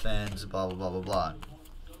 disappointed the fans, blah blah blah blah blah."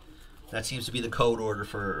 That seems to be the code order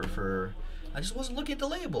for I just wasn't looking at the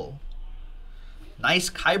label. Nice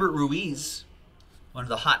Kybert Ruiz, one of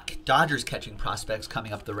the hot Dodgers catching prospects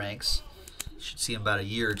coming up the ranks. Should see him about a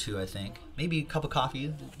year or two, I think. Maybe a cup of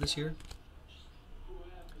coffee this year.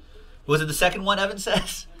 Was it the second one, Evan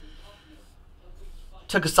says?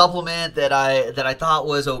 Took a supplement that I thought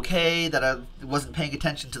was okay, that I wasn't paying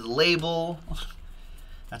attention to the label.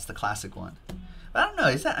 That's the classic one. But I don't know,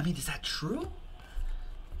 is that true?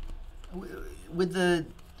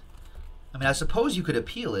 I suppose you could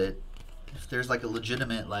appeal it if there's like a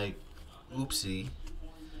legitimate oopsie.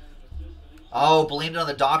 Oh, blamed it on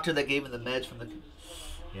the doctor that gave him the meds from the...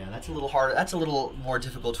 Yeah, that's a little harder. That's a little more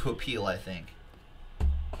difficult to appeal, I think.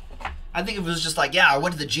 I think if it was just like, yeah, I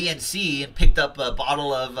went to the GNC and picked up a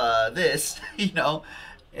bottle of this,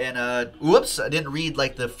 and whoops, I didn't read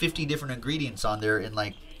like the 50 different ingredients on there in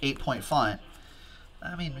like 8-point font.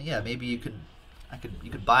 I mean, yeah, maybe you could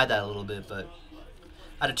buy that a little bit, but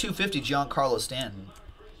at a 250, Giancarlo Stanton.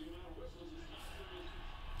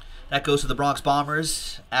 That goes to the Bronx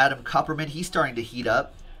Bombers. Adam Kupperman, he's starting to heat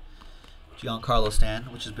up. Giancarlo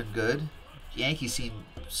Stanton, which has been good. Yankees seem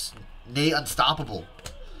unstoppable.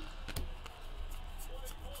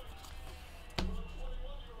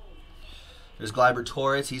 There's Gleyber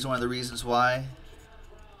Torres. He's one of the reasons why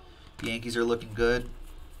the Yankees are looking good.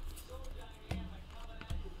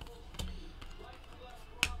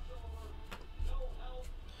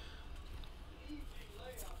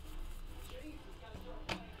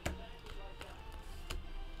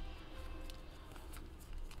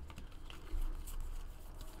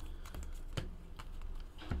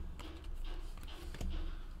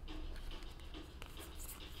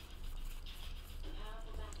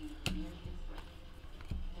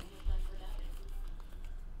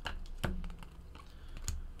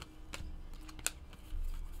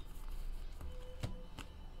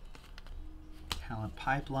 Talent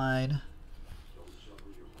pipeline.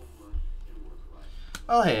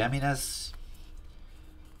 Well, hey, I mean,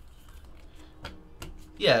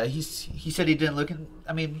 he said he didn't look in.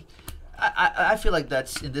 I mean, I feel like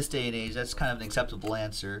that's, in this day and age, that's kind of an acceptable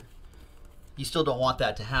answer. You still don't want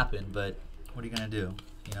that to happen, but what are you gonna do?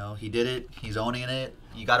 He did it. He's owning it.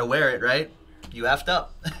 You gotta wear it, right? You effed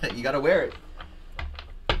up. You gotta wear it.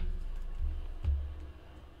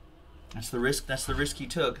 That's the risk. That's the risk he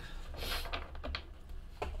took.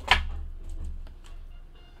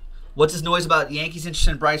 What's his noise about Yankees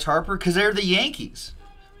interested in Bryce Harper? Because they're the Yankees.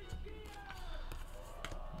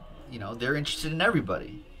 They're interested in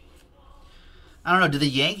everybody. I don't know. Do the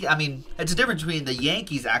Yankees... I mean, it's a difference between the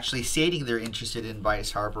Yankees actually stating they're interested in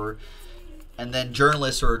Bryce Harper and then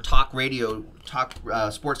journalists or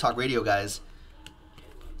sports talk radio guys,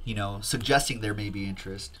 suggesting there may be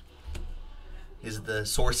interest. Is the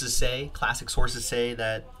classic sources say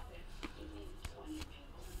that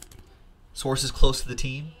sources close to the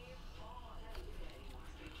team?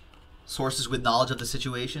 Sources with knowledge of the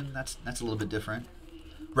situation, that's a little bit different.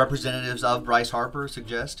 Representatives of Bryce Harper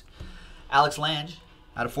suggest. Alex Lange,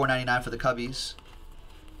 Out of 499 for the Cubbies.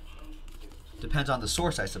 Depends on the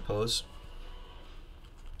source, I suppose.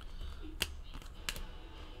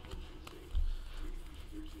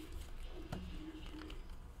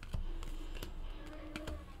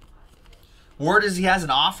 Word is he has an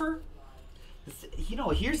offer. You know,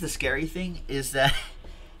 here's the scary thing: is that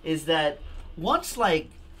once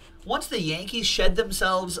the Yankees shed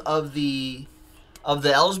themselves of the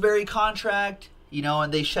Ellsbury contract, you know,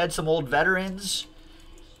 and they shed some old veterans,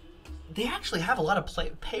 they actually have a lot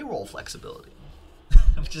of payroll flexibility.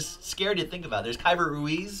 I'm just scared to think about it. There's Kyber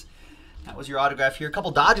Ruiz. That was your autograph here. A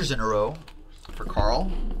couple Dodgers in a row for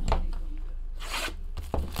Carl.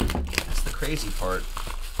 That's the crazy part.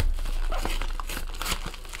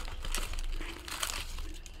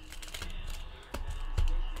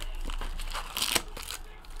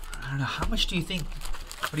 I don't know. How much do you think?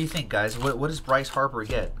 What do you think, guys? What does Bryce Harper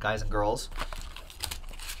get, guys and girls?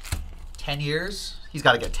 10 years? He's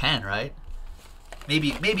got to get 10, right?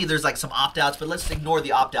 Maybe there's like some opt-outs, but let's ignore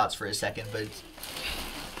the opt-outs for a second. But it's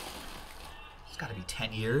got to be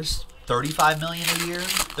 10 years. 35 million a year,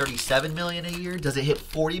 37 million a year. Does it hit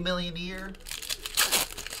 40 million a year?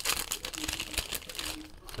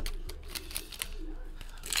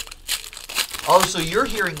 Oh, so you're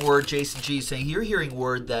hearing word, Jason G, saying you're hearing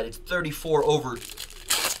word that it's 34 over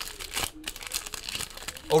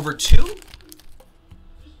 2?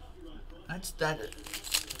 That's that.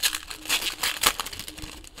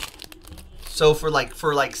 So for like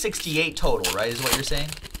 68 total, right? Is what you're saying?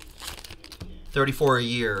 34 a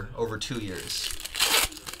year over 2 years.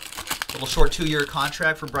 A little short 2-year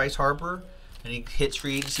contract for Bryce Harper, and he hits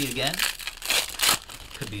free agency again.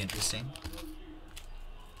 Could be interesting.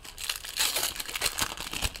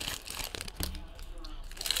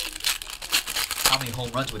 How many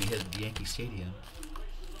home runs would he hit at the Yankee Stadium?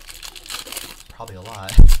 Probably a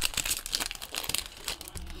lot.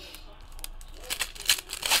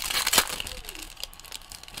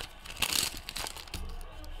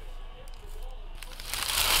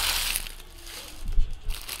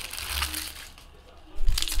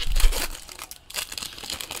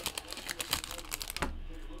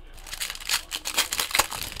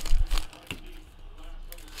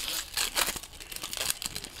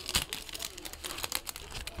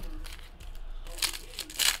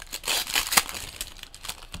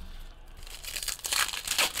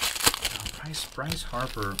 Bryce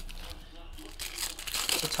Harper.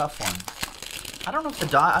 It's a tough one. I don't know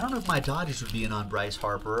if my Dodgers would be in on Bryce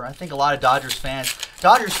Harper. I think a lot of Dodgers fans,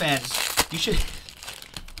 you should.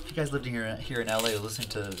 If you guys lived here in LA, listening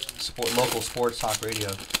to local sports talk radio,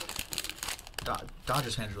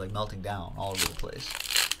 Dodgers fans are like melting down all over the place.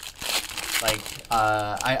 Like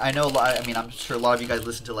I know. I mean, I'm sure a lot of you guys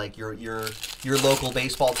listen to like your local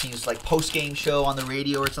baseball team's like post game show on the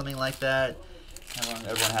radio or something like that.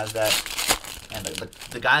 Everyone has that. And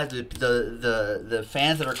the guys, the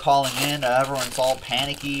fans that are calling in, everyone's all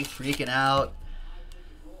panicky, freaking out.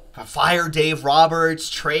 Fire Dave Roberts,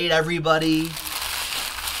 trade everybody.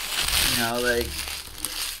 You know, like,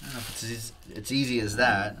 I don't know if it's easy as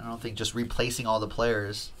that. I don't think just replacing all the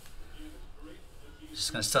players is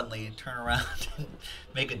just going to suddenly turn around and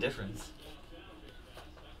make a difference.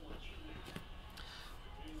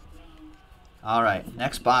 All right,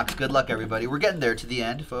 next box. Good luck, everybody. We're getting there to the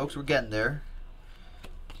end, folks. We're getting there.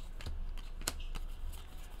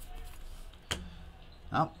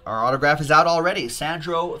 Oh, our autograph is out already.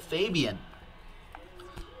 Sandro Fabian.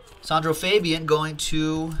 Sandro Fabian going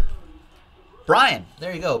to Brian.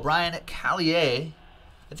 There you go. Brian Callier.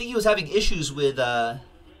 I think he was having issues with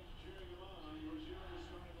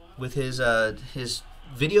his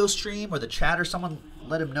video stream or the chat, or someone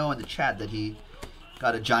let him know in the chat that he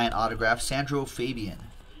got a giant autograph. Sandro Fabian.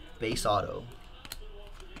 Base auto.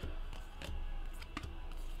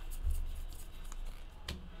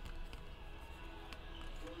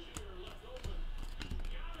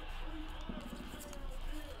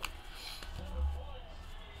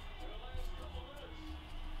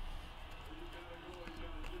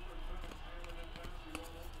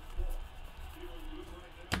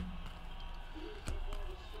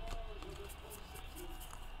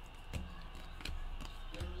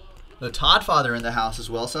 The Todd father in the house as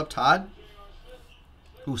well. What's up, Todd?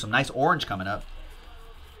 Ooh, some nice orange coming up.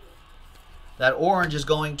 That orange is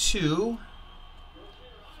going to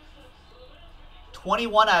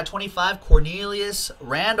 21 out of 25, Cornelius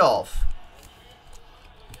Randolph.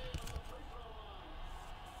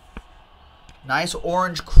 Nice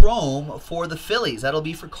orange chrome for the Phillies. That'll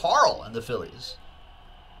be for Carl and the Phillies.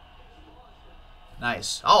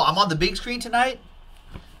 Nice. Oh, I'm on the big screen tonight?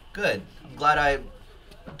 Good. I'm glad I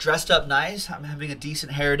dressed up nice. I'm having a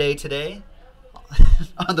decent hair day today.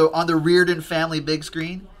 on the Reardon family big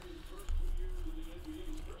screen.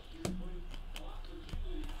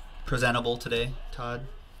 Presentable today, Todd.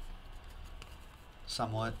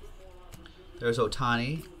 Somewhat. There's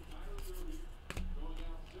Ohtani.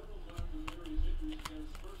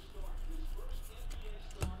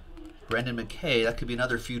 Brendan McKay, that could be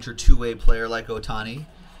another future two-way player like Ohtani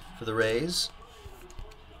for the Rays.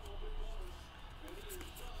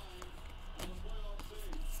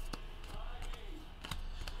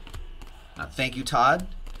 Thank you, Todd.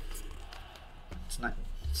 It's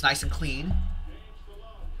nice and clean.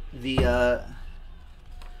 The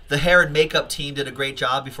hair and makeup team did a great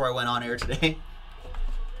job before I went on air today.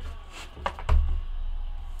 Can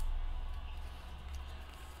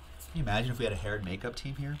you imagine if we had a hair and makeup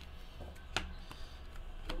team here?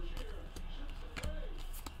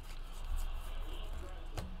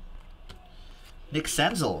 Nick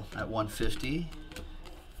Senzel at 150.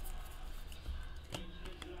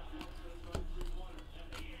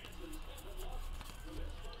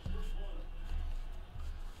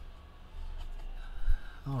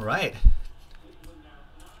 All right.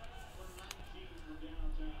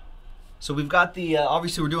 So we've got the,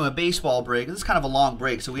 obviously we're doing a baseball break. This is kind of a long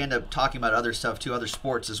break, so we end up talking about other stuff too, other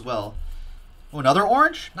sports as well. Oh, another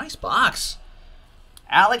orange? Nice box.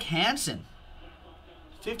 Alec Hansen.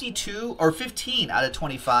 52 or 15 out of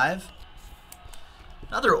 25.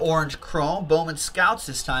 Another orange chrome. Bowman Scouts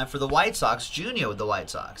this time for the White Sox. Junior with the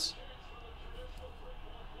White Sox.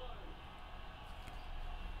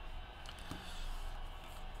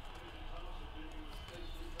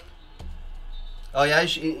 Oh yeah,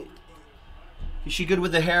 is she good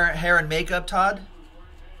with the hair and makeup, Todd?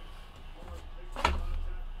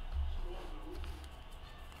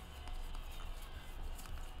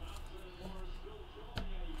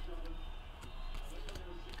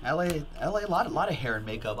 LA, a lot of hair and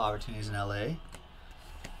makeup opportunities in LA.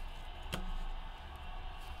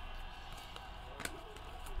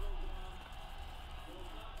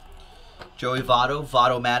 Joey Votto,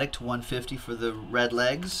 Votto-matic to 150 for the Red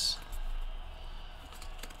Legs.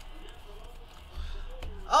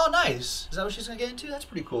 Oh, nice. Is that what she's going to get into? That's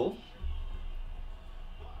pretty cool.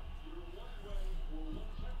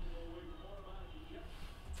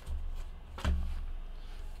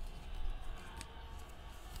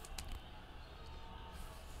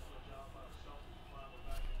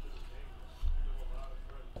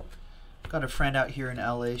 Got a friend out here in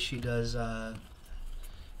LA. She does,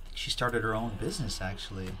 she started her own business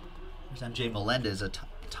actually. There's MJ Melendez,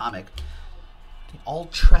 Atomic. All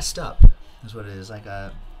Dressed Up is what it is. Like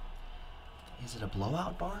a, is it a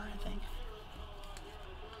blowout bar, I think?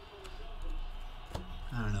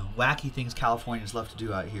 I don't know. Wacky things Californians love to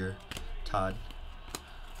do out here, Todd.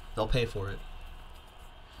 They'll pay for it.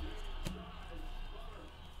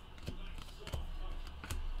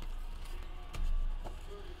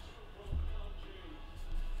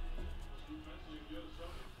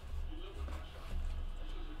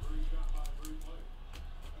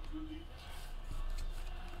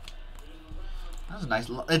 That's a nice.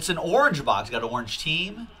 It's an orange box. Got an orange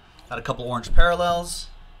team. Got a couple orange parallels.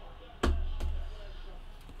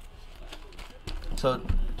 So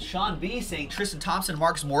Sean B saying Tristan Thompson,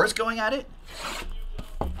 Marcus Morris going at it.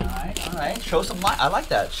 All right. Show some life. I like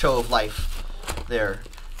that show of life there.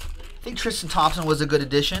 I think Tristan Thompson was a good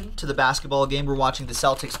addition to the basketball game. We're watching the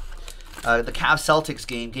Celtics, the Cavs-Celtics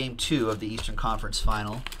game, Game 2 of the Eastern Conference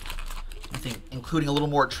Final. I think including a little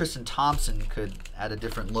more Tristan Thompson could add a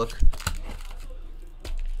different look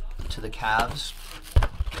to the Cavs.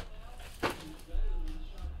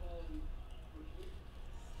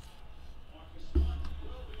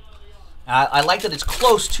 I like that it's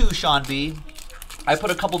close too, Sean B. I put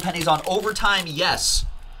a couple pennies on overtime, yes.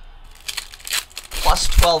 Plus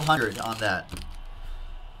 1,200 on that.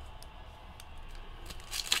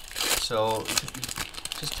 So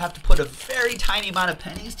just have to put a very tiny amount of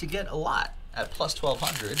pennies to get a lot at plus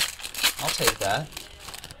 1,200. I'll take that.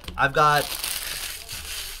 I've got,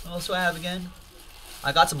 what else do I have again?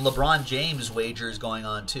 I got some LeBron James wagers going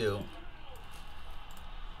on too.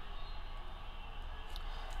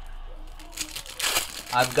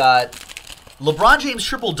 I've got LeBron James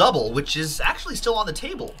triple-double, which is actually still on the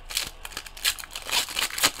table.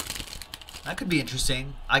 That could be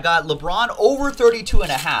interesting. I got LeBron over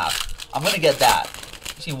 32.5. I'm going to get that.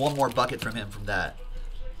 Just need one more bucket from him from that.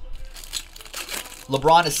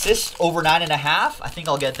 LeBron assists over 9.5. I think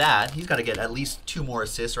I'll get that. He's got to get at least 2 more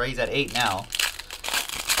assists, right? He's at 8 now.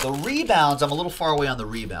 The rebounds, I'm a little far away on the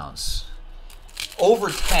rebounds. Over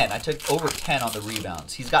 10. I took over 10 on the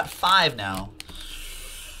rebounds. He's got 5 now.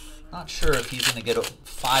 Not sure if he's going to get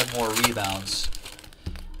 5 more rebounds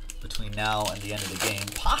between now and the end of the game.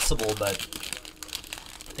 Possible, but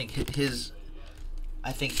I think his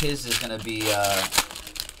is going to be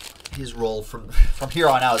his role from here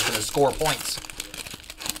on out is going to score points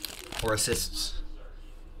or assists.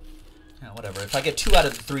 Yeah, whatever. If I get 2 out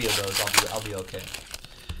of the 3 of those, I'll be okay.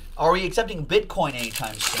 Are we accepting Bitcoin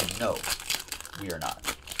anytime soon? No, we are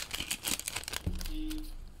not.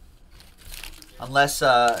 Unless,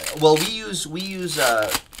 well, we use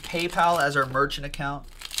PayPal as our merchant account,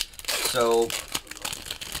 so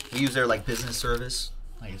we use their like business service.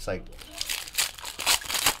 Like it's like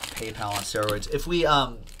PayPal on steroids.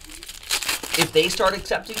 If they start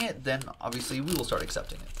accepting it, then obviously we will start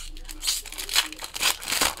accepting it.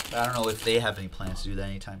 But I don't know if they have any plans to do that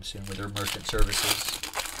anytime soon with their merchant services.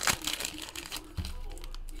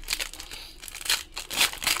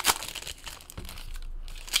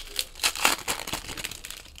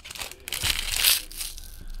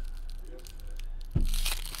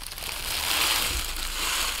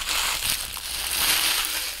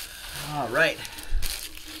 All right.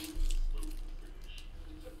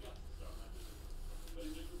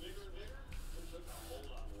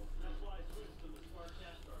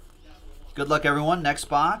 Good luck, everyone. Next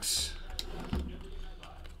box.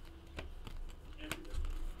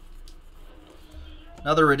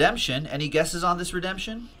 Another redemption. Any guesses on this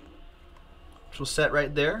redemption? Which will set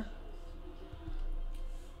right there.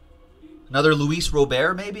 Another Luis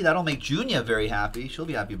Robert, maybe? That'll make Junia very happy. She'll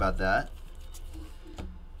be happy about that.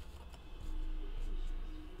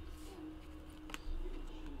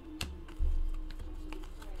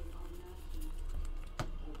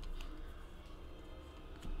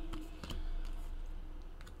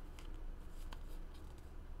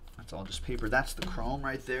 That's all just paper. That's the chrome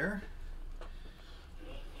right there.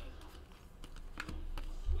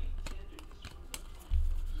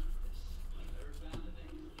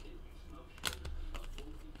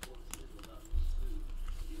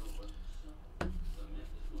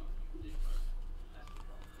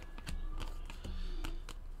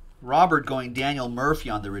 Robert going Daniel Murphy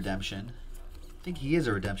on the redemption. I think he is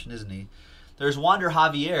a redemption, isn't he? There's Wander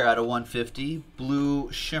Javier out of 150. Blue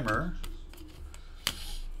Shimmer.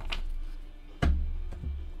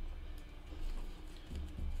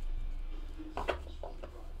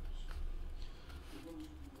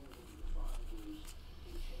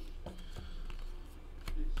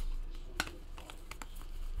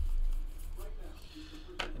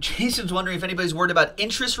 Jason's wondering if anybody's worried about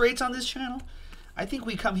interest rates on this channel. I think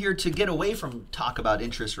we come here to get away from talk about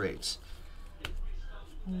interest rates.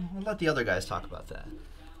 We'll let the other guys talk about that.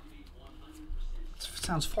 It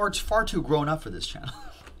sounds far too grown up for this channel.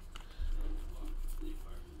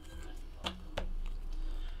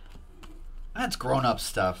 That's grown up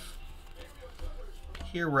stuff.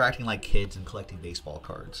 Here we're acting like kids and collecting baseball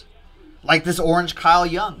cards. Like this orange Kyle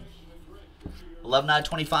Young. 11 out of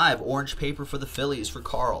 25. Orange paper for the Phillies for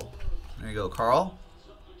Carl. There you go, Carl.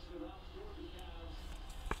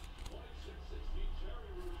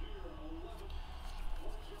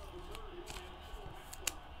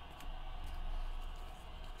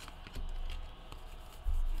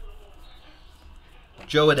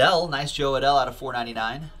 Joe Adell, nice Joe Adell out of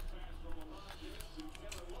 499.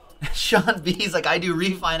 Sean B's like, I do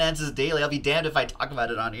refinances daily. I'll be damned if I talk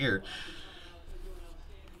about it on here.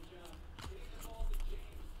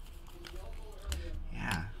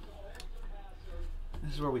 Yeah.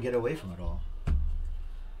 This is where we get away from it all.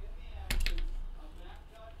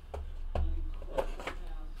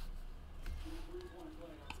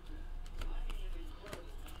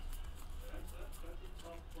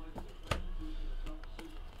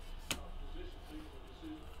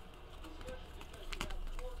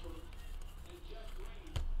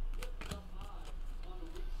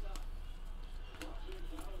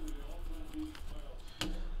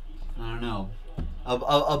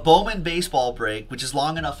 A Bowman baseball break, which is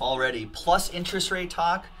long enough already, plus interest rate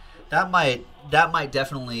talk, that might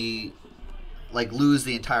definitely like lose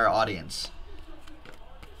the entire audience.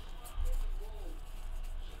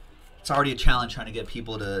 It's already a challenge trying to get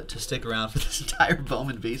people to stick around for this entire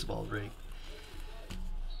Bowman baseball break.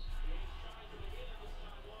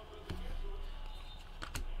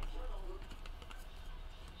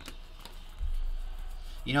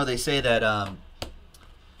 You know, they say that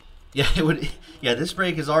yeah, it would. Yeah, this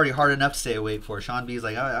break is already hard enough to stay awake for. Sean B's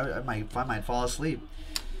like, I might fall asleep.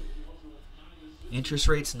 Interest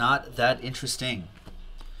rates not that interesting.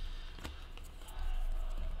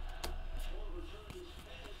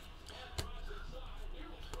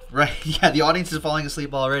 Right? Yeah, the audience is falling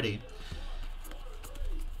asleep already.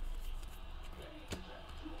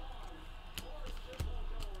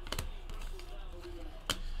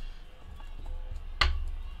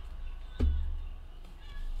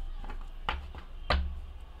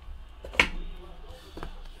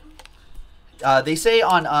 They say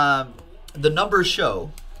on the numbers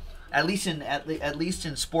show, at least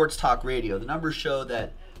in sports talk radio, the numbers show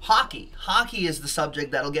that hockey is the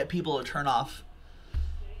subject that'll get people to turn off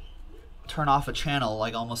a channel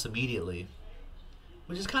like almost immediately,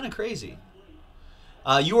 which is kind of crazy.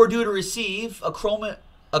 You are due to receive a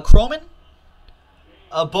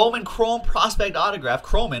Bowman Chrome prospect autograph.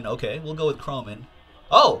 Croman, okay, we'll go with Croman.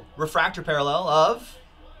 Oh, refractor parallel of.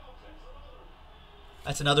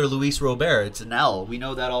 That's another Luis Robert. It's an L. We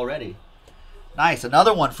know that already. Nice.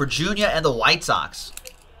 Another one for Junior and the White Sox.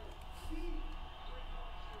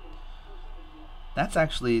 That's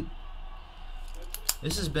actually.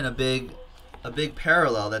 This has been a big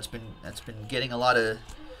parallel that's been getting a lot of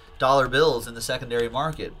dollar bills in the secondary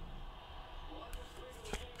market.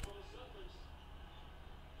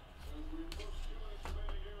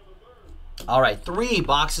 All right, 3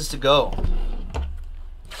 boxes to go.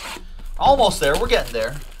 Almost there. We're getting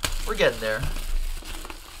there. We're getting there.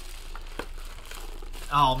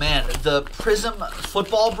 Oh, man. The Prism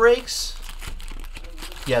football breaks.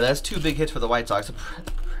 Yeah, that's 2 big hits for the White Sox.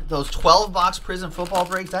 Those 12-box Prism football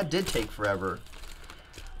breaks, that did take forever.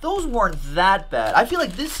 Those weren't that bad. I feel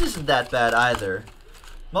like this isn't that bad either.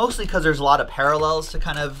 Mostly because there's a lot of parallels to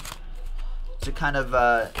kind of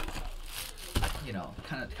you know,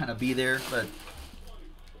 kind of be there, but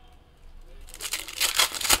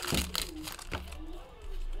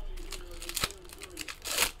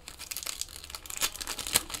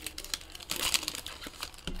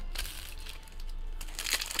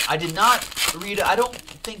I did not read. I don't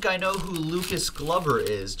think I know who Lucas Glover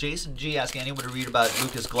is. Jason G asking anyone to read about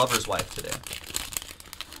Lucas Glover's wife today.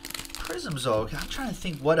 Prisms, though. I'm trying to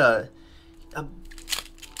think what a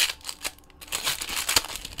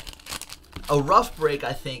rough break,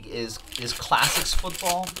 I think, is Classics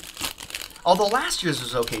football. Although last year's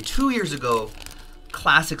was okay. 2 years ago,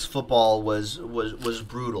 Classics football was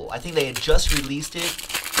brutal. I think they had just released it,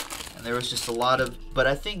 and there was just a lot of. But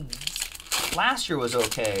I think last year was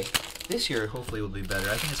okay. This year, hopefully, will be better.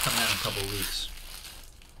 I think it's coming out in a couple of weeks.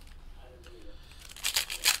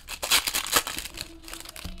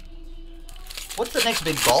 What's the next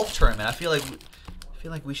big golf tournament? I feel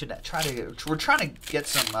like we should try to get. We're trying to get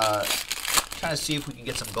some. Trying to see if we can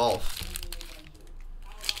get some golf.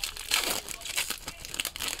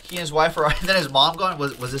 He and his wife are. Then his mom gone.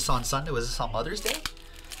 Was this on Sunday? Was this on Mother's Day?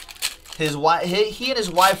 His wife. He and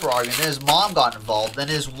his wife were arguing. Then his mom got involved. Then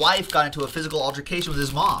his wife got into a physical altercation with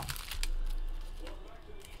his mom.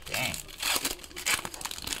 Dang.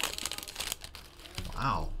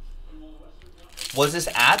 Wow. Was this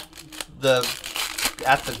at the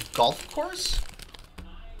golf course?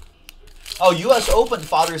 Oh, U.S. Open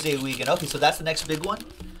Father's Day weekend. Okay, so that's the next big one.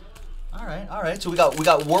 All right, all right. So we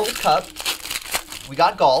got World Cup. We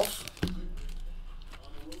got golf.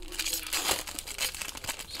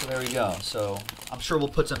 So there we go. So I'm sure we'll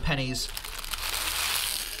put some pennies.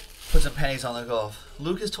 Put some pennies on the golf.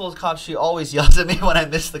 Lucas told cops she always yells at me when I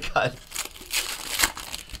miss the cut.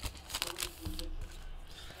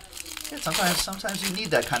 Yeah, sometimes you need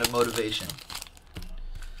that kind of motivation.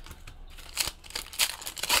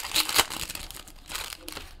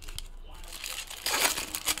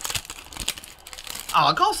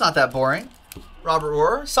 Oh, golf's not that boring. Robert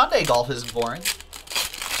Rohr. Sunday golf isn't boring.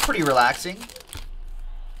 It's pretty relaxing.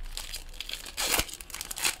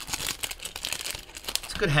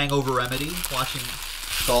 It's a good hangover remedy, watching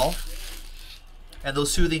golf. And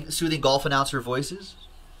those soothing golf announcer voices.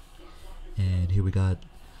 And here we got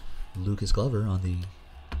Lucas Glover on the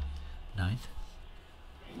 9th.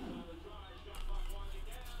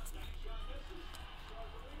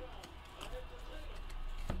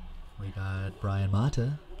 We got Brian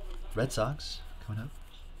Mata, Red Sox, coming up.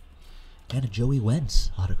 And a Joey Wentz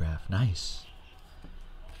autograph. Nice.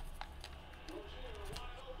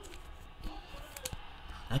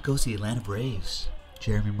 That goes to the Atlanta Braves,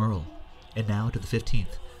 Jeremy Merle. And now to the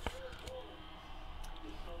 15th.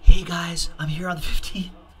 Hey guys, I'm here on the 15th.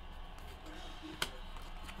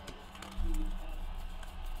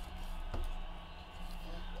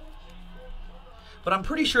 But I'm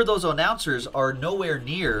pretty sure those announcers are nowhere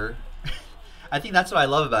near. I think that's what I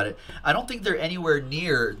love about it. I don't think they're anywhere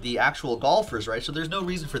near the actual golfers, right? So there's no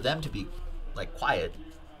reason for them to be, like, quiet.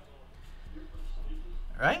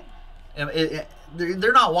 Right?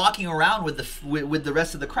 They're not walking around with the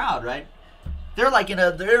rest of the crowd, right? They're like in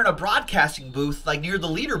a broadcasting booth, like near the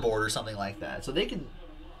leaderboard or something like that. So they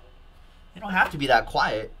don't have to be that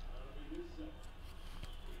quiet.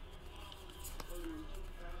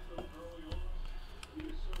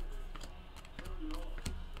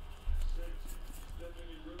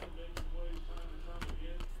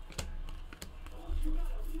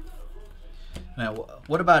 Man,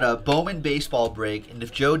 what about a Bowman baseball break? And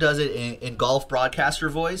if Joe does it in golf broadcaster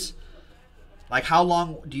voice, like how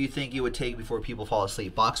long do you think it would take before people fall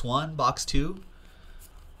asleep? Box 1, box 2,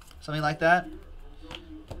 something like that?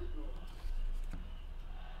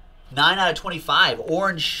 9 out of 25.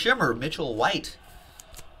 Orange Shimmer, Mitchell White.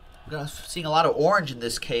 We're seeing a lot of orange in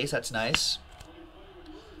this case. That's nice.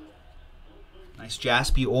 Nice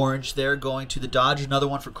Jaspy orange there going to the Dodgers. Another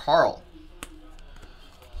one for Carl.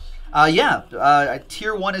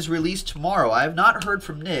 Tier 1 is released tomorrow. I have not heard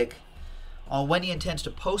from Nick on when he intends to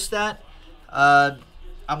post that. I'm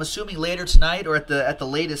assuming later tonight or at the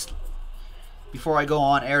latest before I go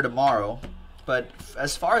on air tomorrow. But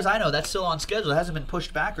as far as I know, that's still on schedule. It hasn't been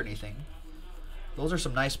pushed back or anything. Those are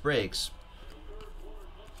some nice breaks.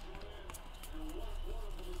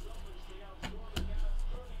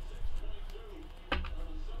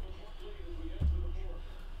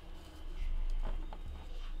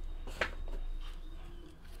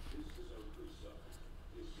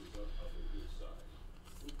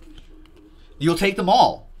 You'll take them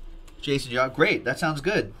all, Jason. Great. That sounds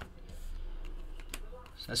good.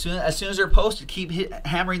 As soon as they're posted, keep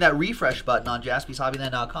hammering that refresh button on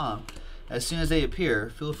JaspysHobbyland.com. As soon as they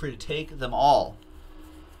appear, feel free to take them all.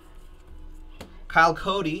 Kyle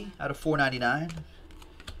Cody out of 499.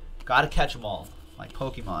 Got to catch them all, like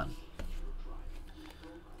Pokemon.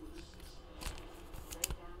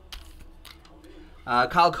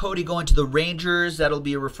 Kyle Cody going to the Rangers. That'll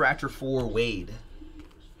be a refractor for Wade.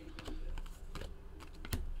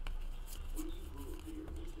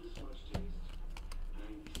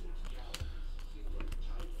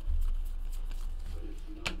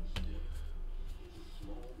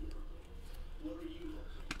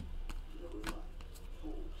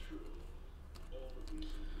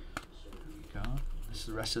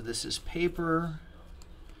 The rest of this is paper,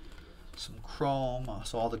 some chrome,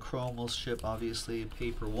 so all the chrome will ship, obviously.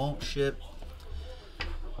 Paper won't ship.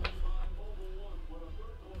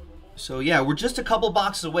 So yeah, we're just a couple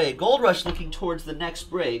boxes away. Gold Rush looking towards the next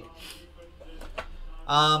break.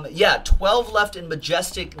 12 left in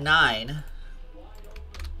Majestic 9.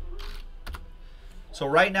 So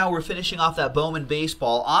right now we're finishing off that Bowman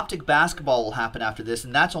baseball. Optic basketball will happen after this,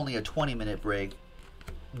 and that's only a 20-minute break.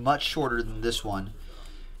 Much shorter than this one.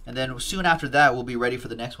 And then soon after that, we'll be ready for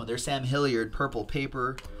the next one. There's Sam Hilliard, purple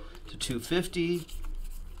paper to 250.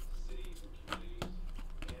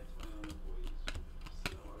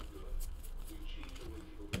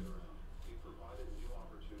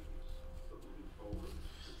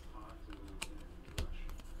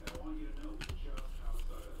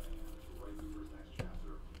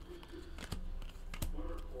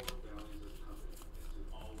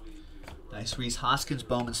 Nice Reese Hoskins,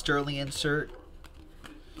 Bowman Sterling insert.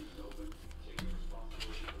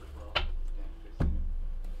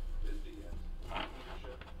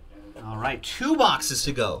 All right, 2 boxes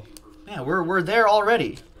to go. Man, we're there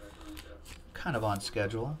already. Kind of on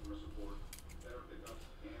schedule.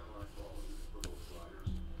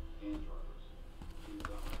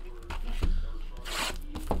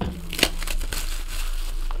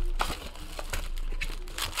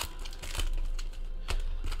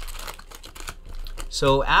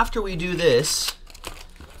 So after we do this,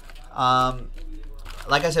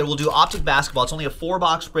 like I said, we'll do Optic Basketball. It's only a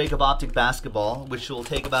 4-box break of Optic Basketball, which will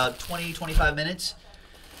take about 20-25 minutes.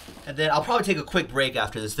 And then I'll probably take a quick break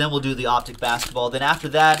after this. Then we'll do the Optic Basketball. Then after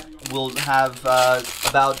that, we'll have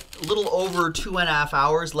about a little over 2.5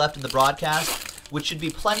 hours left in the broadcast, which should be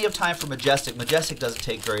plenty of time for Majestic. Majestic doesn't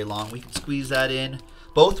take very long. We can squeeze that in,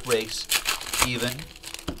 both breaks even.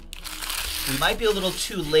 We might be a little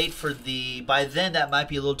too late for the... By then, that might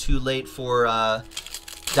be a little too late for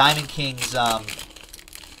Diamond Kings...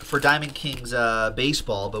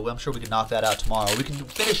 baseball, but I'm sure we can knock that out tomorrow. We can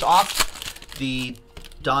finish off the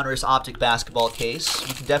Donruss Optic basketball case.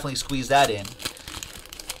 We can definitely squeeze that in.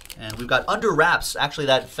 And we've got under wraps, actually,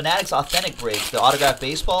 that Fanatics Authentic break, the autographed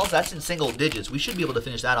baseballs, that's in single digits. We should be able to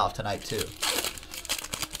finish that off tonight, too.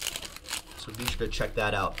 So be sure to check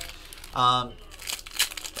that out.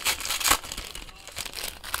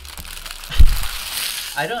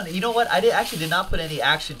 You know what? I actually did not put any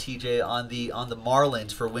action, TJ, on the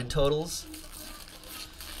Marlins for win totals.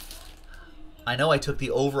 I know I took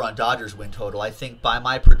the over on Dodgers win total. I think by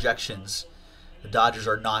my projections, the Dodgers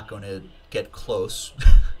are not going to get close.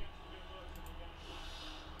 I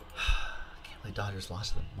can't believe Dodgers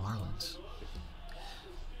lost to the Marlins.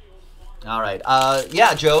 All right.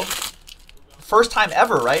 Yeah, Joe. First time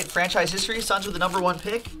ever, right? Franchise history. Suns with the #1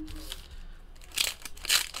 pick.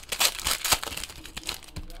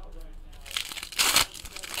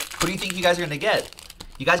 What do you think you guys are going to get?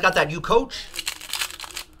 You guys got that new coach?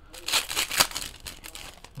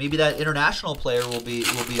 Maybe that international player will be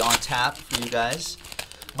on tap for you guys.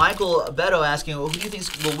 Michael Beto asking, who do you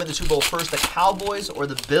think will win the Super Bowl first, the Cowboys or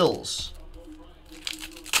the Bills?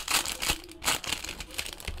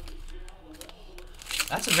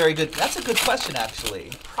 That's a good question,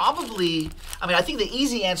 actually. Probably, I mean, I think the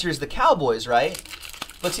easy answer is the Cowboys, right?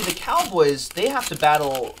 But see, the Cowboys, they have to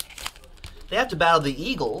battle the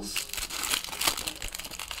Eagles.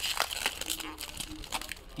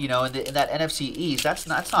 You know, in that NFC East, that's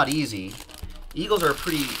not easy. The Eagles are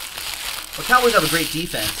the Cowboys have a great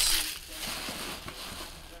defense.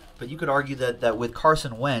 But you could argue that with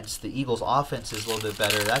Carson Wentz, the Eagles' offense is a little bit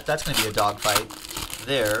better. That's going to be a dogfight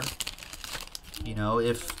there. You know,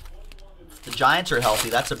 if the Giants are healthy,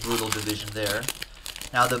 that's a brutal division there.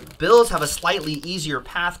 Now, the Bills have a slightly easier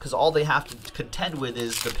path because all they have to contend with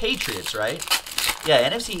is the Patriots, right? Yeah,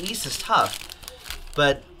 NFC East is tough.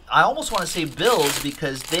 But I almost want to say Bills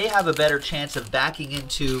because they have a better chance of backing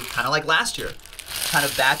into, kind of like last year, kind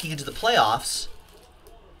of backing into the playoffs.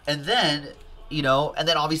 And then, you know, and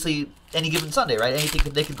then obviously any given Sunday, right?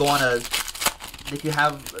 Anything they could go on a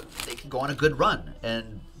good run,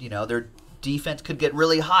 and you know their defense could get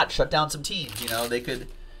really hot, shut down some teams. You know, they could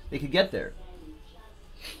get there.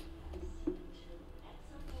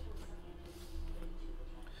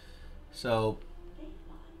 So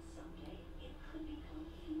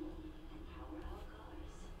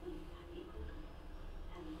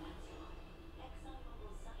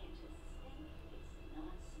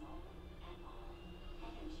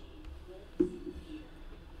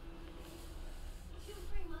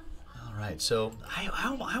all right, so I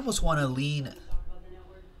almost want to lean.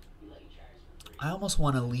 I almost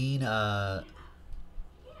want to lean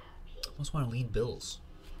Bills.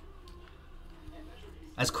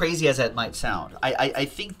 As crazy as that might sound, I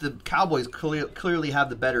think the Cowboys clearly have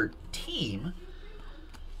the better team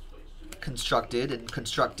constructed and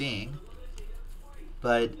constructing.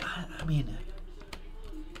 But, I mean,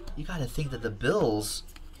 you got to think that the Bills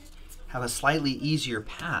have a slightly easier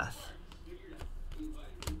path.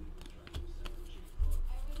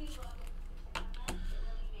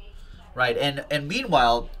 Right, and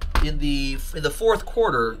meanwhile, in the fourth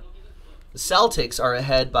quarter, the Celtics are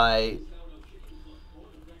ahead by...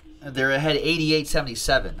 They're ahead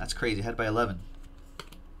 88-77. That's crazy. Ahead by 11.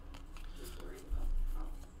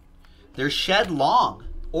 There's Shed Long.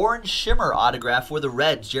 Orange Shimmer autograph for the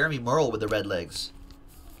Reds. Jeremy Merle with the red legs.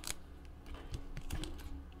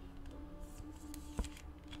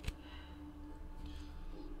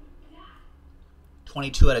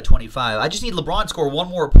 (22/25). I just need LeBron to score one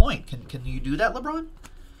more point. Can you do that, LeBron?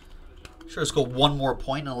 Sure, score one more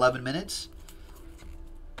point in 11 minutes.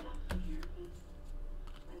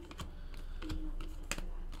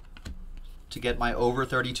 To get my over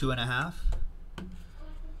 32.5.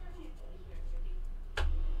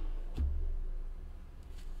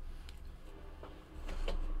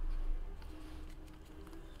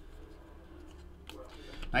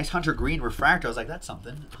 Nice Hunter Green refractor. I was like, that's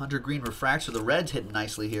something. Hunter Green refractor. So the Reds hitting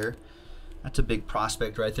nicely here. That's a big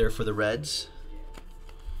prospect right there for the Reds.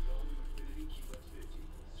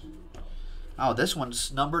 Oh, this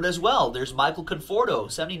one's numbered as well. There's Michael Conforto,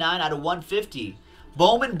 79/150.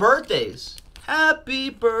 Bowman birthdays. Happy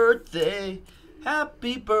birthday.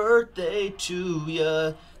 Happy birthday to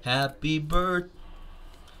ya. Happy birthday.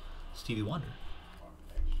 Stevie Wonder.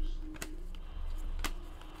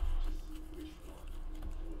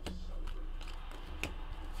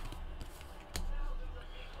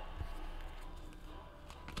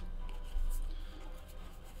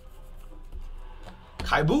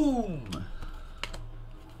 Kai-boom.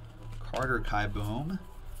 Carter Kai-boom.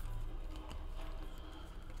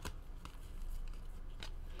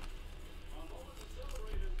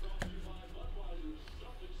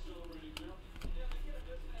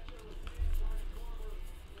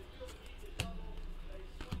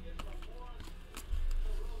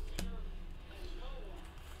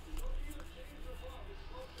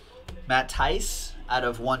 Matt Tice out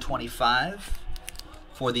of 125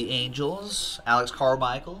 for the Angels. Alex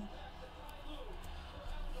Carmichael.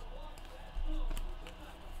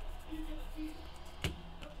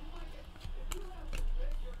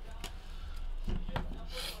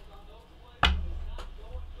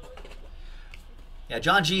 Yeah,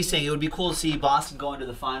 John G saying it would be cool to see Boston go into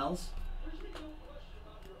the finals.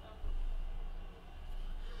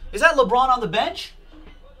 Is that LeBron on the bench?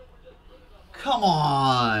 Come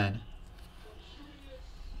on.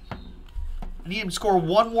 I need him to score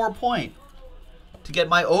one more point to get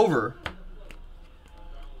my over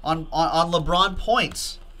on LeBron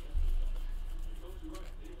points.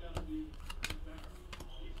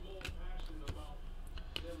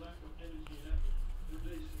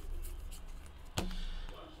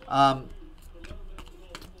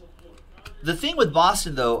 The thing with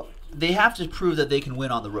Boston, though, they have to prove that they can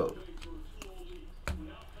win on the road.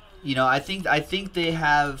 You know, I think they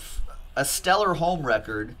have a stellar home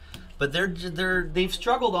record, but they've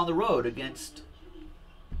struggled on the road against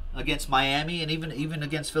Miami and even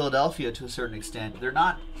against Philadelphia to a certain extent. They're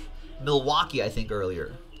not Milwaukee, I think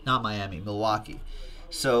earlier, not Miami, Milwaukee.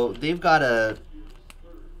 So they've got to,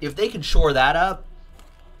 if they can shore that up,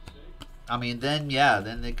 I mean, then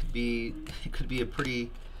it could be a pretty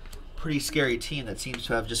scary team that seems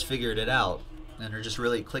to have just figured it out and are just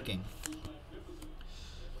really clicking.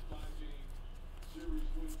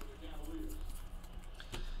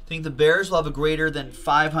 I think the Bears will have a greater than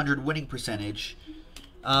 500 winning percentage.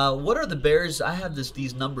 What are the Bears? I have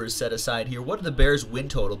these numbers set aside here. What are the Bears' win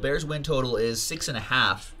total? Bears' win total is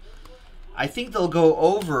 6.5. I think they'll go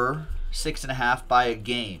over 6.5 by a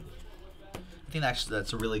game. I think actually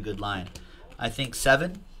that's a really good line. I think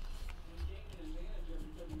 7.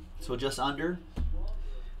 So just under.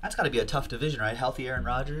 That's got to be a tough division, right? Healthy Aaron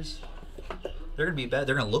Rodgers. They're gonna be better.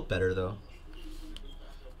 They're gonna look better though.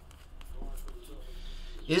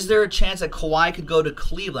 Is there a chance that Kawhi could go to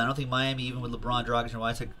Cleveland? I don't think Miami, even with LeBron, Dragic, and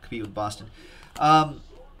Whiteside, could compete with Boston.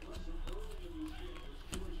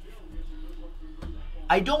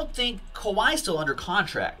 I don't think Kawhi's still under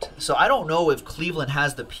contract, so I don't know if Cleveland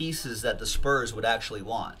has the pieces that the Spurs would actually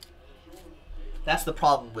want. That's the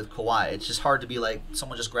problem with Kawhi. It's just hard to be like,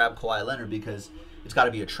 someone just grab Kawhi Leonard because it's got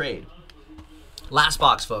to be a trade. Last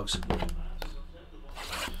box, folks.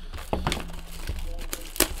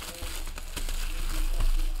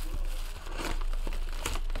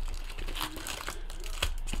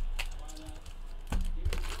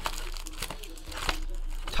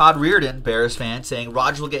 Todd Reardon, Bears fan, saying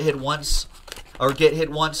Rodgers will get hit once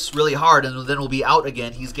really hard and then will be out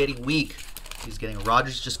again. He's getting weak.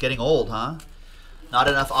 Rodgers just getting old, huh? Not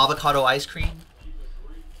enough avocado ice cream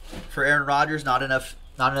for Aaron Rodgers. Not enough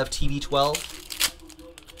TB12.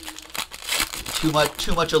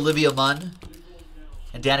 Too much Olivia Munn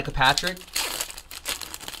and Danica Patrick.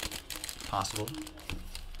 Possible.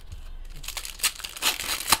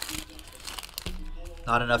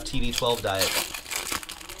 Not enough TB12 diet.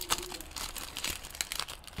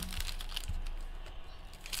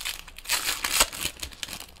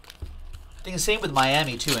 I think the same with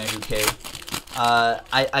Miami too, Andrew K.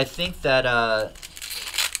 I think that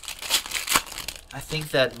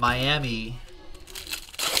Miami.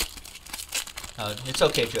 It's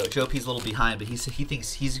okay, Joe. Joe P's a little behind, but he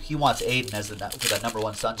thinks he wants Aiden as for that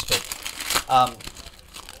 #1 Suns pick. I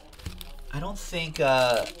don't think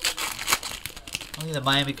that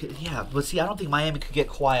Miami could. Yeah, but see, I don't think Miami could get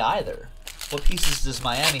Kawhi either. What pieces does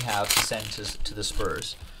Miami have to send to the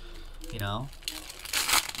Spurs? You know.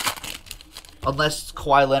 Unless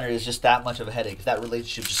Kawhi Leonard is just that much of a headache. That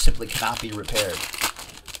relationship just simply cannot be repaired.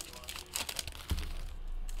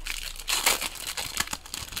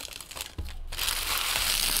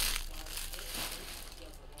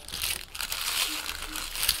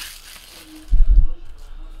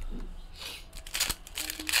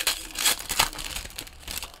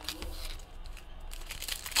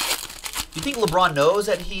 Do you think LeBron knows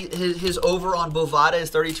that his over on Bovada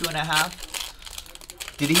is 32.5?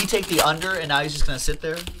 Did he take the under and now he's just going to sit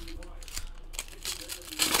there?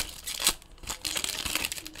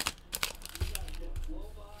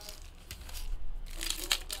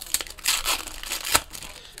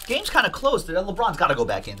 Game's kind of close. LeBron's got to go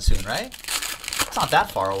back in soon, right? It's not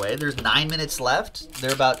that far away. There's 9 minutes left.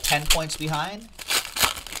 They're about 10 points behind.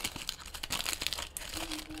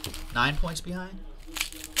 9 points behind.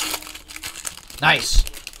 Nice.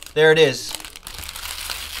 There it is.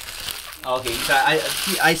 Okay,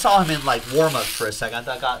 I saw him in like warm-up for a second.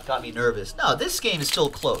 I thought got me nervous. No, this game is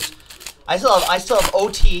still close. I still have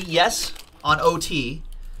OT. Yes, on OT,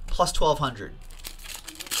 plus 1,200.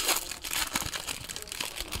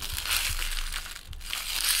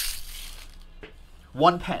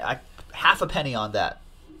 Half a penny on that.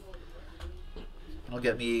 It'll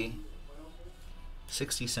get me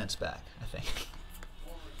 60 cents back, I think.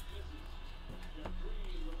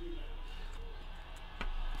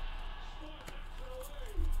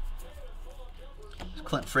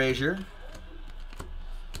 Clint Frazier.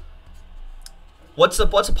 What's a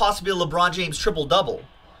possibility of LeBron James triple-double?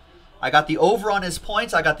 I got the over on his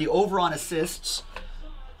points. I got the over on assists.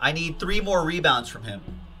 I need 3 more rebounds from him.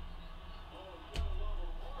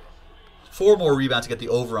 4 more rebounds to get the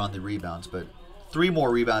over on the rebounds, but 3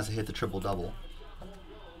 more rebounds to hit the triple-double.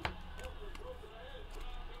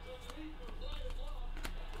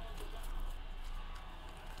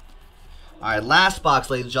 All right, last box,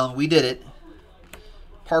 ladies and gentlemen. We did it.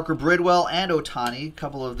 Parker Bridwell and Ohtani, a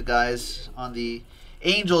couple of the guys on the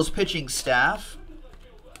Angels pitching staff.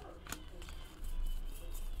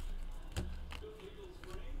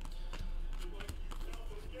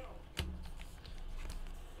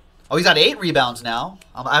 Oh, he's got 8 rebounds now.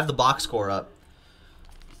 I have the box score up.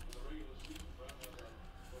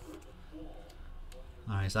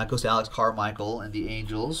 All right, so that goes to Alex Carmichael and the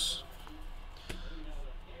Angels.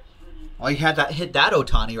 Oh, he had that hit that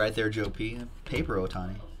Ohtani right there, Joe P. Paper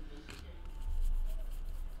Ohtani.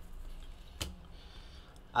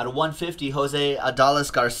 Out of 150, Jose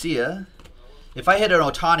Adalis Garcia. If I hit an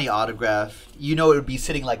Ohtani autograph, you know it would be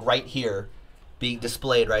sitting like right here, being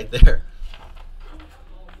displayed right there.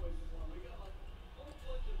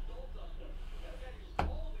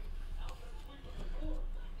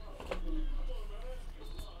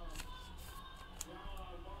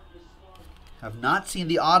 I've not seen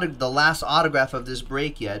the last autograph of this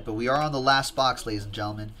break yet, but we are on the last box, ladies and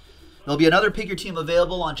gentlemen. There'll be another Pick Your Team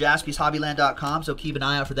available on JaspysHobbyland.com, so keep an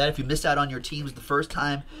eye out for that. If you missed out on your teams the first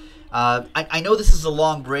time, I know this is a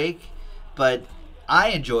long break, but I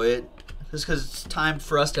enjoy it just because it's time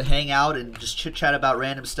for us to hang out and just chit-chat about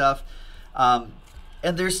random stuff. And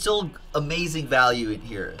there's still amazing value in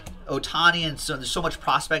here. Ohtani, and so there's so much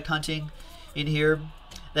prospect hunting in here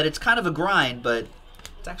that it's kind of a grind, but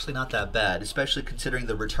it's actually not that bad, especially considering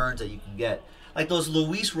the returns that you can get. Like those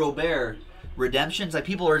Luis Robert redemptions, like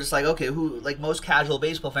people are just like, okay, who, like most casual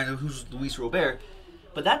baseball fans, who's Luis Robert?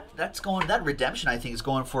 But that redemption I think is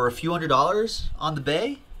going for a few $100s on the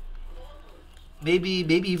Bay. Maybe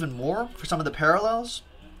even more for some of the parallels.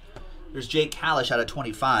 There's Jake Kalish out of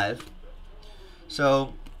 25.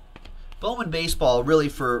 So Bowman baseball really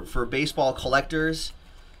for baseball collectors,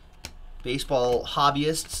 baseball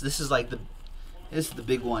hobbyists. This is the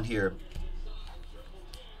big one here.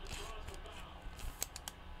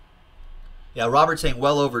 Yeah, Robert's saying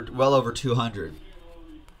well over 200.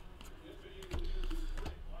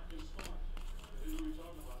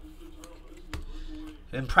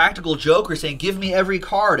 And Practical Joker saying, "Give me every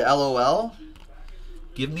card, LOL.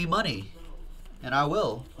 Give me money, and I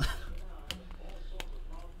will."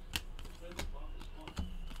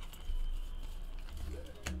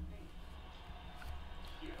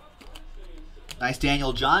 Nice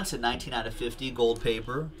Daniel Johnson, 19 out of 50, gold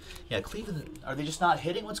paper. Yeah, Cleveland, are they just not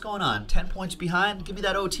hitting? What's going on? 10 points behind? Give me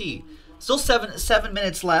that OT. Still 7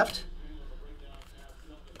 minutes left.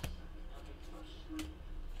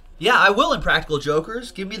 Yeah, I will in Practical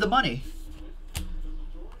Jokers. Give me the money.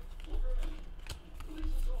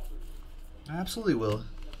 I absolutely will.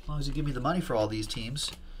 As long as you give me the money for all these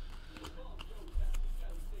teams.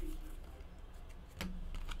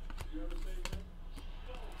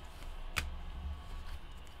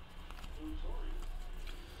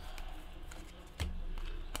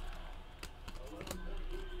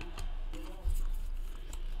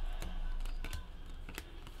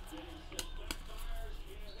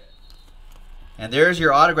 And there's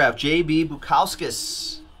your autograph, J.B.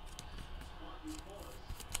 Bukauskas.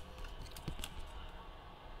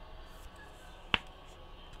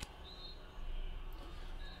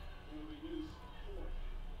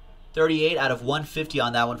 $38 out of 150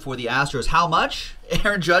 on that one for the Astros. How much?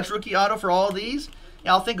 Aaron Judge rookie auto for all of these?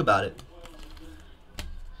 Yeah, I'll think about it.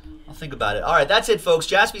 All right, that's it, folks.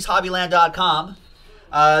 JaspysHobbyland.com.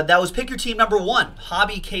 That was Pick Your Team number 1.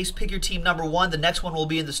 Hobby case Pick Your Team number 1. The next one will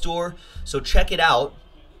be in the store, so check it out.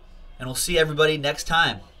 And we'll see everybody next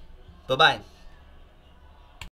time. Bye-bye.